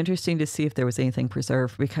would be interesting to see if there was anything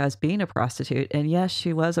preserved, because being a prostitute, and yes,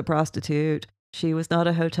 she was a prostitute. She was not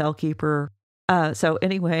a hotel keeper. So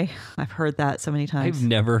anyway, I've heard that so many times. I've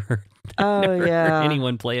never heard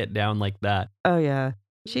anyone play it down like that. Oh yeah.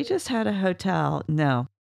 She just had a hotel. No.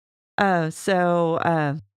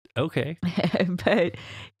 Okay. But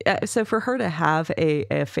so for her to have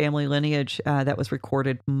a family lineage that was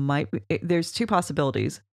recorded there's two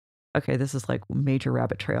possibilities. Okay, this is like major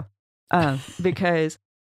rabbit trail. Because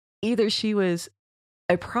either she was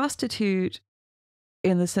a prostitute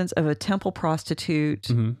in the sense of a temple prostitute,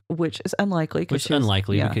 which is unlikely. Because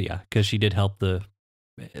she did help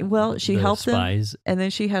she helped spies. And then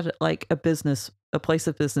she had like a place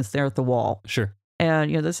of business there at the wall. Sure.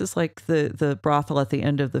 And, this is like the brothel at the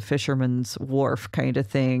end of the fisherman's wharf kind of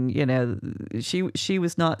thing. She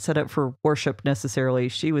was not set up for worship necessarily.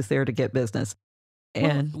 She was there to get business.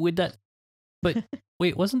 And with that, but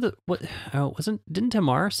wait, didn't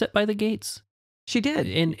Tamar sit by the gates? She did.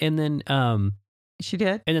 And then, she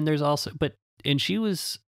did. And then there's also, and she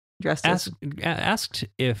was dressed asked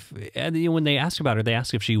if, when they asked about her, they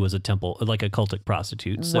asked if she was a temple, like a cultic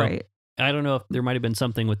prostitute. So right. I don't know if there might've been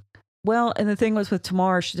something with. Well, and the thing was with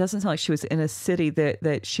Tamar, she doesn't sound like she was in a city,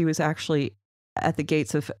 that she was actually at the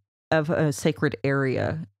gates of a sacred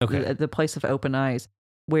area, the place of open eyes,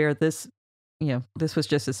 where this was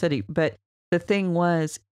just a city. But the thing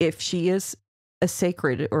was, if she is a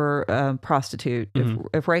sacred or prostitute,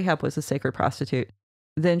 if Rahab was a sacred prostitute,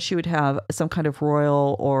 then she would have some kind of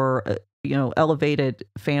royal or elevated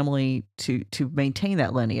family to maintain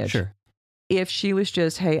that lineage. Sure. If she was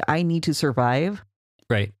just, hey, I need to survive,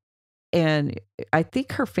 right. And I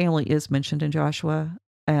think her family is mentioned in Joshua.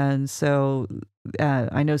 And so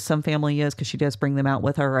I know some family is, because she does bring them out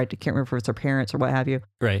with her. I can't remember if it's her parents or what have you.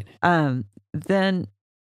 Right. Then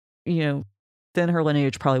her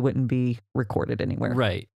lineage probably wouldn't be recorded anywhere.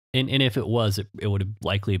 Right. And if it was, it would have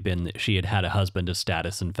likely been that she had a husband of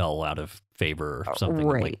status and fell out of favor or something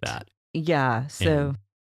like that. Yeah. So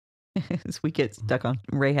as we get stuck on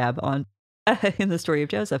Rahab in the story of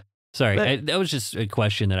Joseph. Sorry, that was just a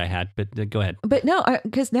question that I had, but go ahead. But no,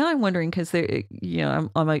 because now I'm wondering, because I'm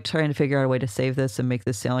like trying to figure out a way to save this and make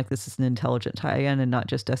this sound like this is an intelligent tie-in and not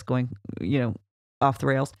just us going, off the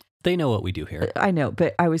rails. They know what we do here. I know,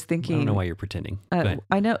 but I was thinking. I don't know why you're pretending. Go ahead.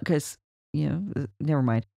 I know, because, never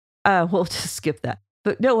mind. We'll just skip that.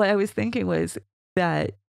 But no, what I was thinking was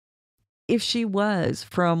that if she was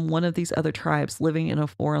from one of these other tribes living in a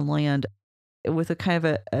foreign land with a kind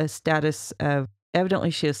of a status of,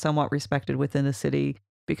 evidently she is somewhat respected within the city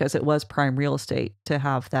because it was prime real estate to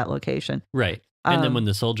have that location. Right. And then when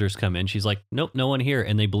the soldiers come in, she's like, nope, no one here.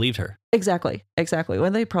 And they believed her. Exactly.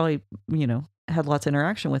 Well, they probably, had lots of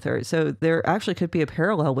interaction with her. So there actually could be a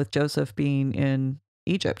parallel with Joseph being in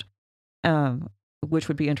Egypt, which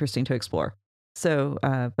would be interesting to explore. So,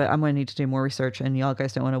 but I'm going to need to do more research, and y'all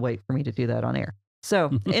guys don't want to wait for me to do that on air.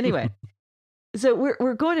 So anyway, so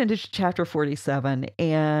we're going into chapter 47,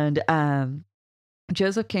 and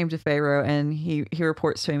Joseph came to Pharaoh, and he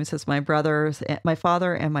reports to him and says, my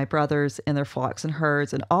father and my brothers and their flocks and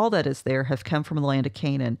herds and all that is there have come from the land of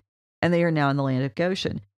Canaan, and they are now in the land of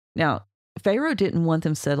Goshen. Now, Pharaoh didn't want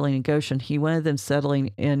them settling in Goshen. He wanted them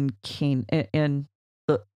settling in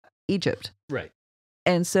Egypt. Right.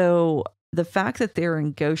 And so the fact that they're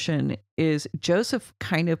in Goshen is Joseph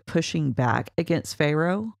kind of pushing back against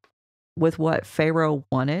Pharaoh with what Pharaoh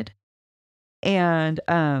wanted. And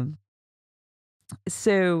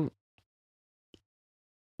so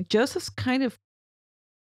Joseph's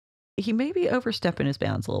he may be overstepping his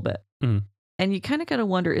bounds a little bit. Mm. And you kind of got to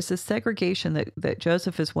wonder, is the segregation that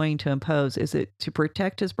Joseph is wanting to impose, is it to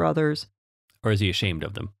protect his brothers? Or is he ashamed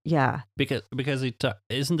of them? Yeah. Because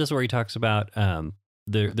isn't this where he talks about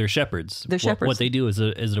their shepherds? The shepherds. What they do is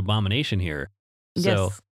an abomination here.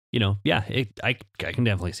 So, yes. I can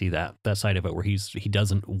definitely see that side of it where he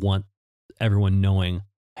doesn't want everyone knowing,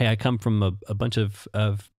 hey, I come from a bunch of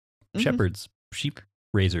shepherds, sheep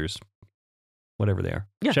raisers, whatever they are.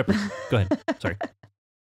 Yeah. Shepherds. Go ahead. Sorry.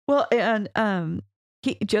 Well, and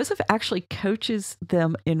Joseph actually coaches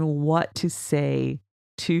them in what to say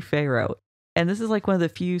to Pharaoh. And this is like one of the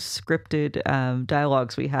few scripted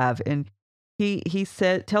dialogues we have. And he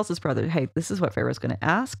tells his brother, hey, this is what Pharaoh's going to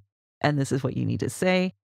ask, and this is what you need to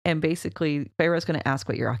say. And basically, Pharaoh's going to ask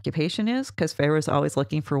what your occupation is, because Pharaoh's always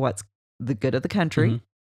looking for what's the good of the country. Mm-hmm.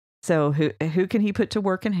 So who can he put to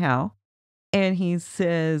work and how? And he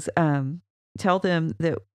says, tell them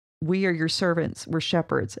that we are your servants, we're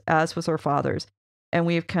shepherds, as was our fathers, and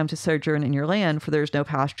we have come to sojourn in your land, for there is no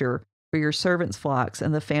pasture for your servants' flocks,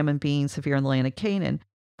 and the famine being severe in the land of Canaan.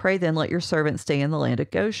 Pray then, let your servants stay in the land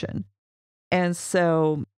of Goshen. And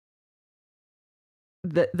so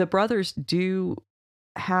the brothers do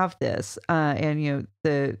have this, and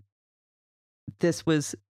this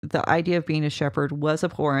was the idea of being a shepherd was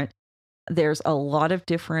abhorrent. There's a lot of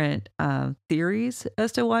different theories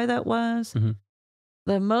as to why that was. Mm-hmm.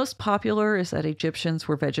 The most popular is that Egyptians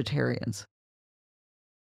were vegetarians.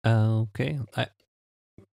 Okay.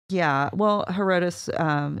 Yeah. Well, Herodotus,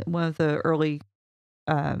 one of the early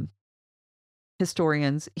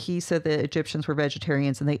historians, he said that Egyptians were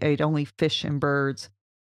vegetarians and they ate only fish and birds.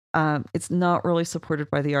 It's not really supported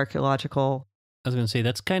by the archaeological. I was going to say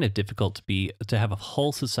that's kind of difficult to have a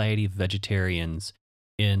whole society of vegetarians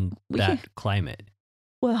in that climate.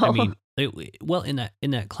 Well, I mean,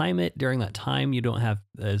 in that climate during that time, you don't have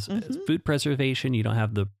as food preservation. You don't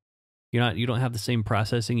have you don't have the same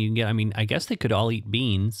processing you can get. I mean, I guess they could all eat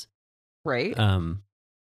beans, right?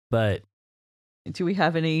 But do we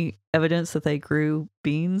have any evidence that they grew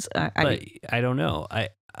beans? I don't know.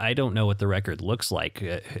 I don't know what the record looks like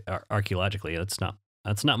archaeologically. That's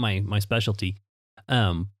not my specialty.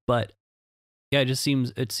 But yeah,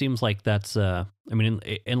 it seems like that's I mean,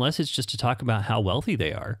 unless it's just to talk about how wealthy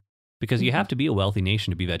they are, because you have to be a wealthy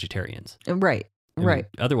nation to be vegetarians. Right. I mean,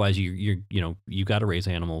 otherwise you got to raise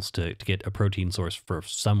animals to get a protein source for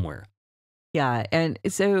somewhere. Yeah, and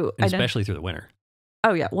so especially through the winter.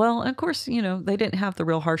 Oh yeah. Well, of course, they didn't have the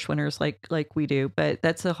real harsh winters like we do, but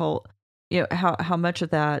that's a whole, how much of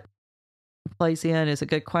that plays in is a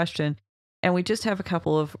good question. And we just have a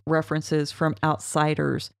couple of references from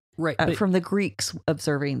outsiders, right? From the Greeks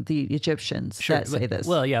observing the Egyptians that say this.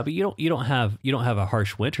 Well, yeah, but you don't have a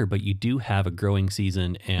harsh winter, but you do have a growing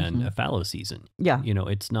season and a fallow season. Yeah,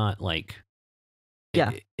 it's not like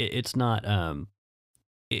it's not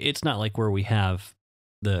like where we have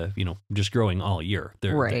the just growing all year.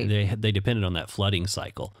 Right. They depended on that flooding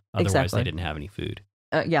cycle. Otherwise, they didn't have any food.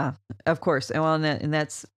 Yeah, of course. And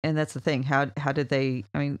that's the thing. How did they?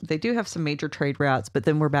 I mean, they do have some major trade routes, but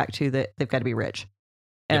then we're back to that they've got to be rich,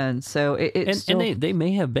 and so they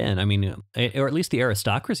may have been. I mean, or at least the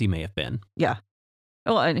aristocracy may have been. Yeah,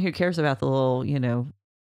 Oh, and who cares about the little,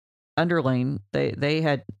 underlane?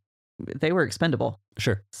 They were expendable.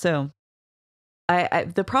 Sure. So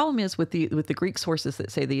the problem is with the Greek sources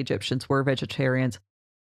that say the Egyptians were vegetarians.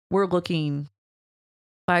 We're looking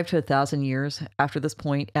 5 to 1,000 years after this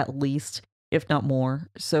point, at least, if not more.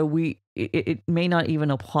 So it may not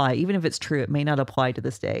even apply. Even if it's true, it may not apply to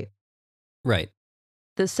this day. Right.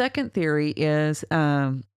 The second theory is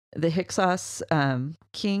the Hyksos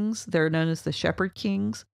kings. They're known as the shepherd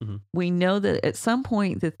kings. Mm-hmm. We know that at some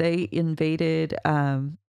point that they invaded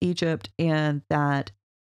Egypt, and that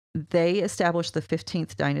they established the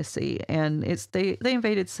 15th dynasty. And they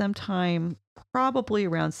invaded sometime probably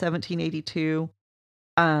around 1782.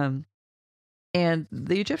 And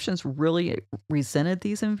the Egyptians really resented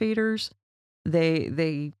these invaders.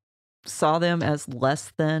 They saw them as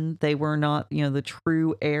less than. They were not, the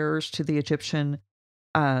true heirs to the Egyptian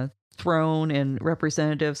throne and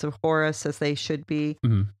representatives of Horus as they should be.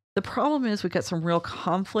 Mm-hmm. The problem is we got some real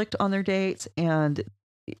conflict on their dates, and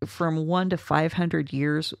from 1 to 500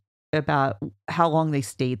 years about how long they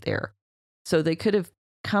stayed there. So they could have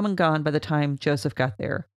come and gone by the time Joseph got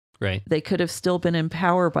there. Right. They could have still been in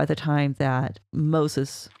power by the time that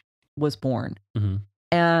Moses was born. Mm-hmm.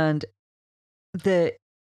 And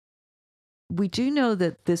we do know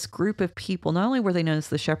that this group of people, not only were they known as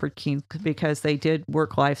the shepherd kings because they did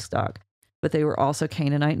work livestock, but they were also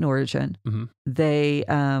Canaanite in origin. Mm-hmm.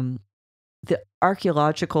 The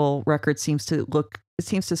archaeological record seems to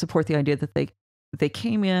support the idea that they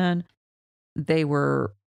came in, they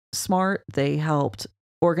were smart, they helped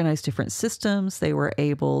organize different systems, they were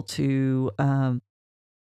able to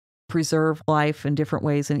preserve life in different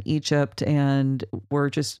ways in Egypt, and were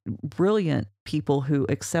just brilliant people who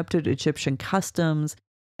accepted Egyptian customs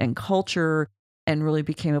and culture and really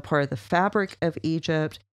became a part of the fabric of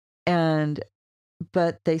Egypt.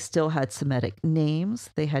 But they still had Semitic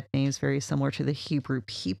names. They had names very similar to the Hebrew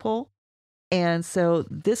people. And so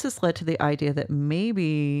this has led to the idea that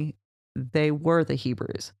maybe they were the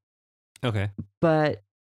Hebrews. Okay. But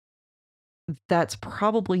that's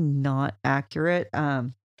probably not accurate.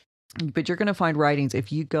 But you're going to find writings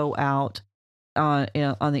if you go out on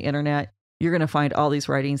the internet. You're going to find all these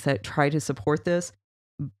writings that try to support this.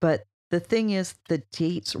 But the thing is, the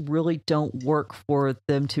dates really don't work for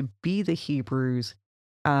them to be the Hebrews,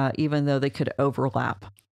 even though they could overlap.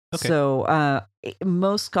 Okay. So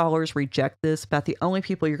most scholars reject this. But the only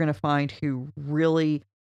people you're going to find who really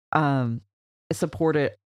support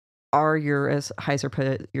it are as Heiser put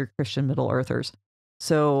it, your Christian Middle Earthers.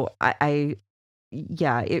 So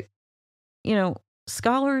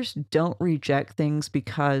scholars don't reject things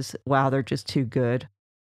because, wow, they're just too good.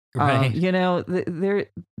 Right.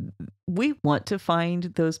 We want to find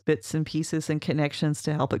those bits and pieces and connections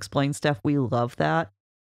to help explain stuff. We love that.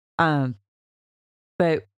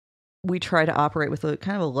 But we try to operate with a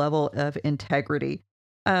kind of a level of integrity.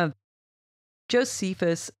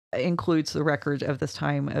 Josephus includes the record of this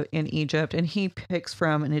time in Egypt, and he picks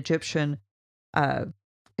from an Egyptian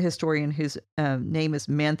historian whose name is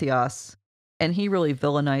Mantheos. And he really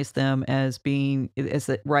villainized them as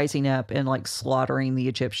rising up and like slaughtering the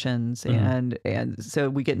Egyptians. Mm-hmm. And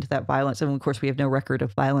so we get into that violence. And of course, we have no record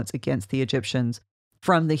of violence against the Egyptians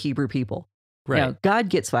from the Hebrew people. Right. Now, God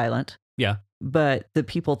gets violent. Yeah. But the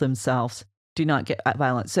people themselves do not get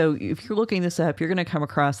violent. So if you're looking this up, you're going to come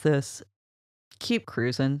across this. Keep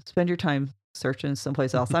cruising. Spend your time searching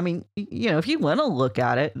someplace else. I mean, if you want to look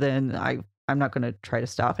at it, then I'm not going to try to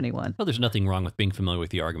stop anyone. Well, there's nothing wrong with being familiar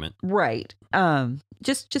with the argument. Right.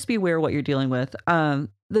 Just be aware of what you're dealing with.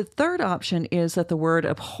 The third option is that the word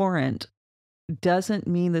abhorrent doesn't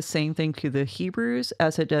mean the same thing to the Hebrews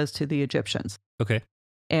as it does to the Egyptians. Okay.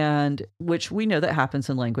 And which we know that happens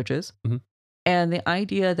in languages. Mm-hmm. And the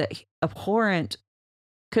idea that abhorrent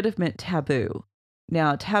could have meant taboo.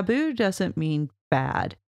 Now, taboo doesn't mean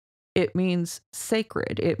bad. It means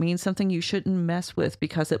sacred. It means something you shouldn't mess with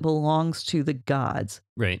because it belongs to the gods.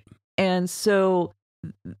 Right. And so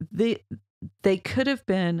they could have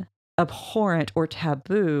been abhorrent or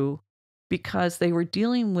taboo because they were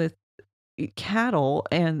dealing with cattle,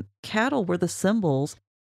 and cattle were the symbols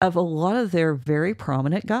of a lot of their very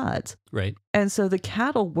prominent gods. Right. And so the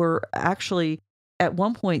cattle were actually at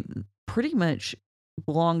one point pretty much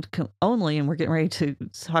belonged only, and we're getting ready to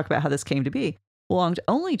talk about how this came to be, belonged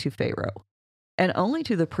only to Pharaoh and only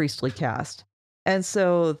to the priestly caste. And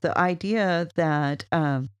so the idea that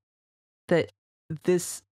that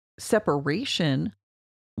this separation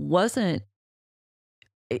wasn't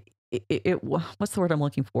what's the word I'm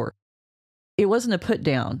looking for? It wasn't a put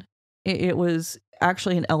down. It was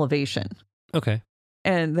actually an elevation. Okay.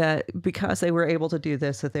 And that because they were able to do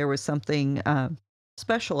this, that there was something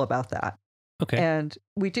special about that. Okay. And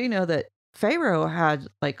we do know that Pharaoh had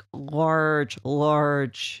like large,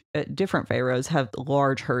 different pharaohs have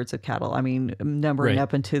large herds of cattle. I mean, numbering Right.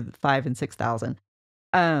 up into 5,000 and 6,000.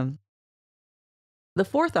 The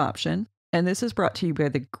fourth option, and this is brought to you by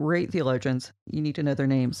the great theologians, you need to know their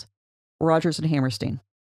names, Rogers and Hammerstein.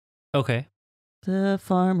 Okay. The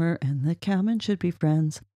farmer and the cowman should be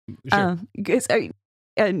friends. Sure.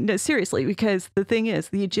 No, seriously, because the thing is,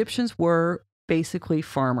 the Egyptians were basically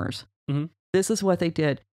farmers. Mm-hmm. This is what they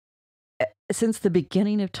did. Since the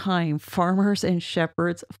beginning of time, farmers and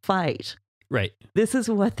shepherds fight. Right. This is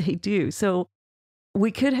what they do. So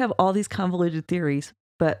we could have all these convoluted theories,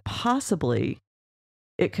 but possibly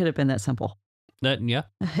it could have been that simple.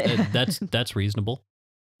 That's reasonable.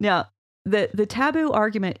 Now, the taboo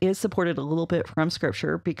argument is supported a little bit from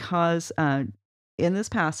Scripture because in this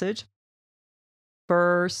passage,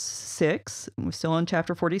 verse 6, we're still in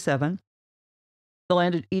chapter 47, the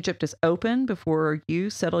land of Egypt is open before you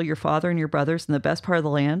settle your father and your brothers in the best part of the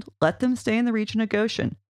land. Let them stay in the region of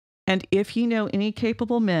Goshen. And if you know any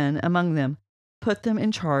capable men among them, put them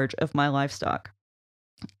in charge of my livestock.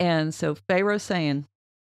 And so Pharaoh's saying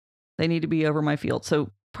they need to be over my field. So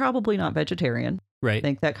probably not vegetarian. Right. I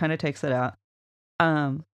think that kind of takes it out.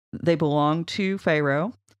 They belong to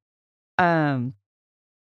Pharaoh.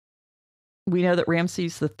 We know that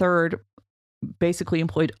Ramses III basically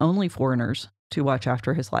employed only foreigners to watch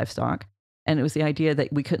after his livestock. And it was the idea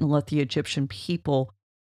that we couldn't let the Egyptian people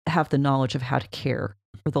have the knowledge of how to care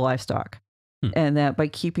for the livestock. And that by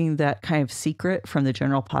keeping that kind of secret from the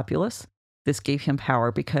general populace, this gave him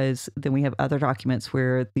power, because then we have other documents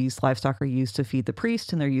where these livestock are used to feed the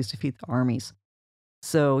priest and they're used to feed the armies.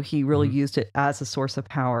 So he really used it as a source of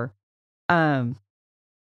power. So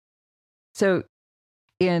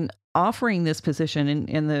in offering this position,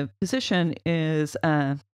 and the position is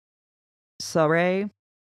Sareh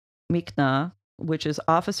Mikna, which is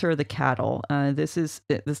officer of the cattle. This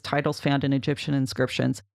title's found in Egyptian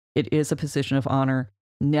inscriptions. It is a position of honor.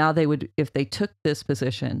 Now they would, if they took this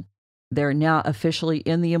position, they're now officially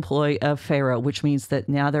in the employ of Pharaoh, which means that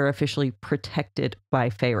now they're officially protected by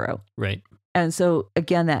Pharaoh. Right. And so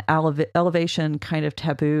again, that elevation kind of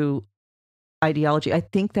taboo ideology, I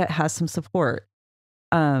think that has some support.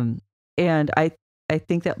 And I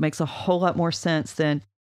think that makes a whole lot more sense than,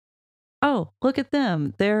 oh, look at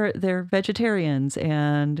them. They're vegetarians,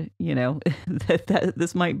 and you know that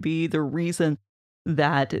this might be the reason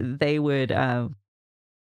that they would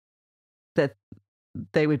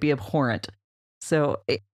be abhorrent. So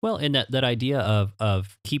and that idea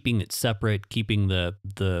of keeping it separate, keeping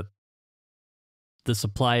the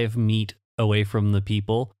supply of meat away from the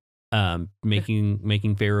people,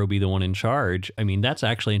 making Pharaoh be the one in charge. I mean, that's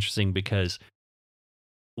actually interesting, because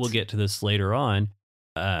we'll get to this later on.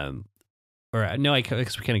 Or no, I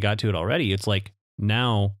guess we kind of got to it already. It's like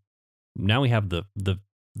now we have the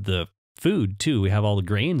food too. We have all the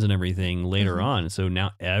grains and everything later on. So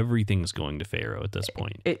now everything's going to Pharaoh at this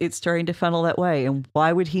point. It's starting to funnel that way. And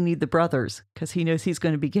why would he need the brothers? Because he knows he's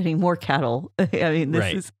going to be getting more cattle. I mean,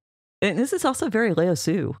 this is also very Lao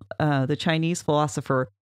Tzu, the Chinese philosopher,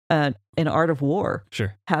 in Art of War.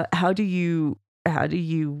 Sure. How do you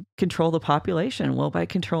control the population? Well, by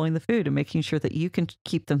controlling the food and making sure that you can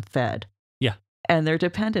keep them fed. Yeah. And they're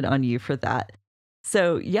dependent on you for that.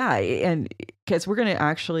 So yeah, and because we're going to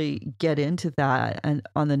actually get into that, and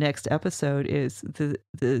on the next episode is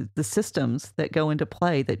the systems that go into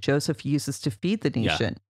play that Joseph uses to feed the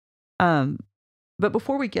nation. Yeah. But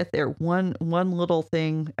before we get there, one little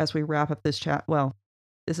thing as we wrap up this chat. Well,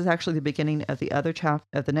 this is actually the beginning of the other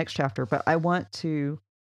of the next chapter, but I want to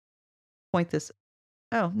point this.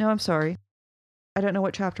 Oh no, I'm sorry. I don't know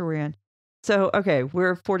what chapter we're in. So okay,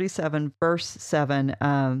 we're 47, verse 7.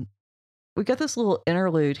 We got this little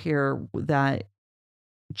interlude here that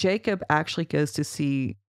Jacob actually goes to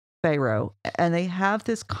see Pharaoh, and they have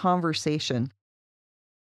this conversation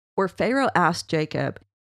where Pharaoh asks Jacob,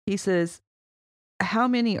 he says, "How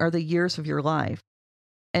many are the years of your life?"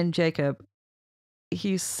 And Jacob,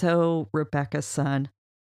 he's so Rebekah's son.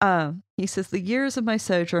 He says, "The years of my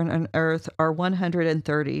sojourn on earth are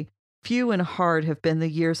 130. Few and hard have been the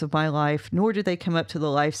years of my life, nor did they come up to the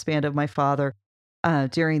lifespan of my father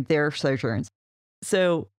during their sojourns."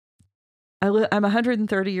 So I'm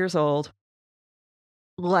 130 years old.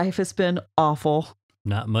 Life has been awful.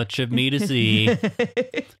 Not much of me to see.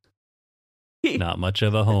 Not much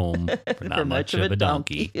of a home. Not much of a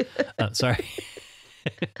donkey. Sorry.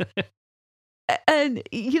 And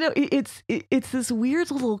you know, it's this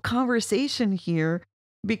weird little conversation here,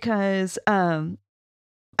 because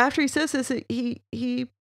after he says this, he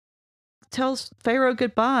tells Pharaoh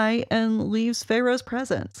goodbye and leaves Pharaoh's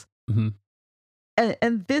presence. Mm-hmm.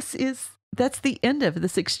 And that's the end of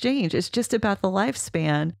this exchange. It's just about the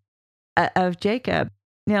lifespan of Jacob.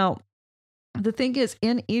 Now, the thing is,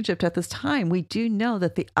 in Egypt at this time, we do know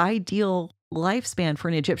that the ideal lifespan for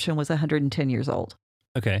an Egyptian was 110 years old.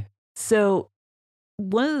 Okay. So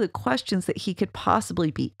one of the questions that he could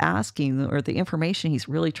possibly be asking, or the information he's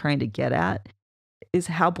really trying to get at, is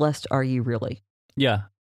how blessed are you really? Yeah.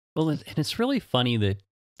 Well, and it's really funny that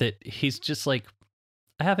he's just like,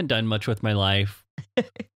 I haven't done much with my life.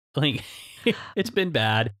 Like, it's been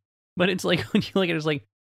bad. But it's like, when you look at it, it's like,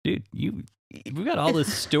 dude, we got all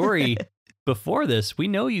this story before this. We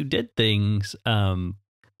know you did things.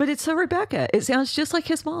 But it's so Rebecca. It sounds just like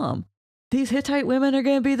his mom. These Hittite women are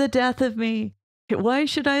going to be the death of me. Why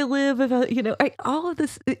should I live if all of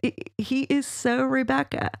this? He is so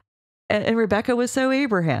Rebecca. And Rebecca was so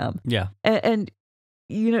Abraham. Yeah. And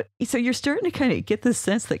so you're starting to kind of get the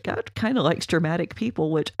sense that God kind of likes dramatic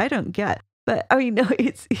people, which I don't get. But I mean, no,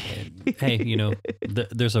 it's hey,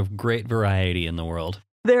 there's a great variety in the world.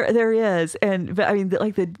 There is, but I mean,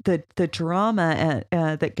 like the drama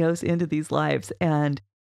that goes into these lives, and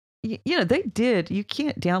they did. You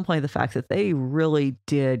can't downplay the fact that they really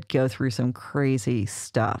did go through some crazy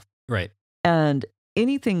stuff, right? And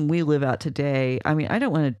anything we live out today, I mean, I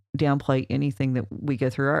don't want to downplay anything that we go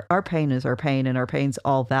through. Our pain is our pain, and our pain's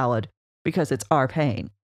all valid because it's our pain.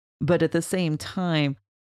 But at the same time,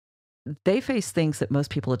 they face things that most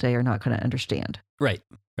people today are not going to understand. Right.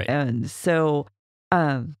 And so,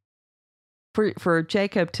 for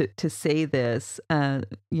Jacob to say this,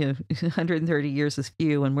 130 years is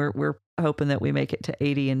few, and we're hoping that we make it to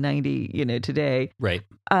 80 and 90, today. Right.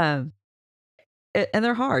 And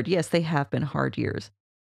they're hard. Yes, they have been hard years,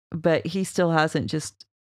 but he still hasn't just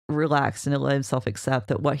relaxed and let himself accept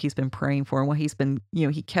that what he's been praying for and what he's been,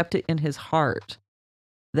 he kept it in his heart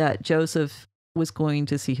that Joseph was going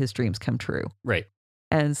to see his dreams come true. Right.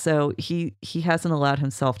 And so he hasn't allowed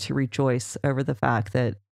himself to rejoice over the fact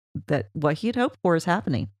that what he had hoped for is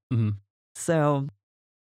happening. Mm-hmm. So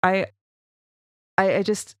I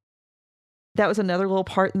just, that was another little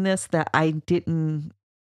part in this that I don't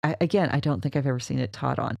think I've ever seen it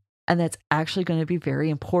taught on. And that's actually going to be very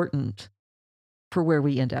important for where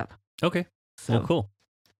we end up. Okay. So. Well, cool.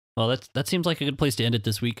 Well, that seems like a good place to end it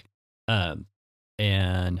this week. And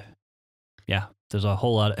yeah, there's a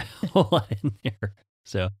whole lot in there.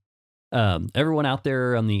 So, everyone out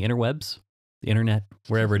there on the interwebs, the internet,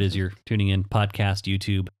 wherever it is you're tuning in, podcast,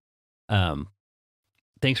 YouTube,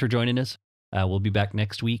 thanks for joining us. We'll be back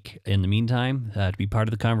next week. In the meantime, to be part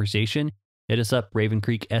of the conversation, hit us up, Raven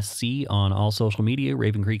Creek SC, on all social media,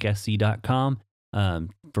 ravencreeksc.com.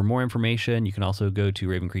 For more information, you can also go to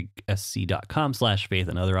ravencreeksc.com/faith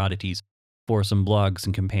and other oddities for some blogs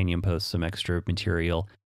and companion posts, some extra material.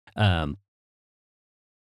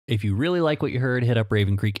 If you really like what you heard, hit up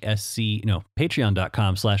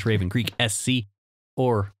patreon.com/ravencreeksc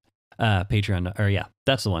or Patreon, or yeah,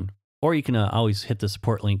 that's the one. Or you can always hit the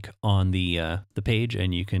support link on the page,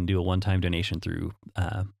 and you can do a one-time donation through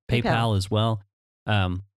PayPal as well.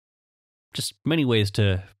 Just many ways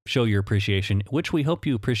to show your appreciation, which we hope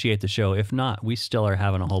you appreciate the show. If not, we still are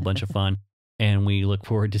having a whole bunch of fun, and we look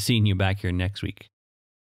forward to seeing you back here next week.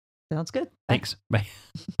 Sounds good. Thanks. Bye.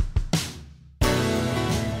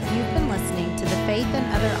 You've been listening to the Faith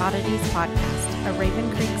and Other Oddities podcast, a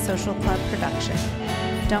Raven Creek Social Club production.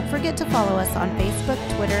 Don't forget to follow us on Facebook,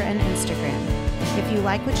 Twitter, and Instagram. If you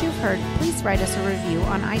like what you've heard, please write us a review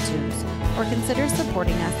on iTunes or consider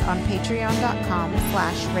supporting us on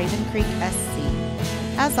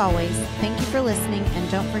patreon.com/RavenCreekSC. As always, thank you for listening, and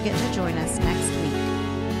don't forget to join us next week.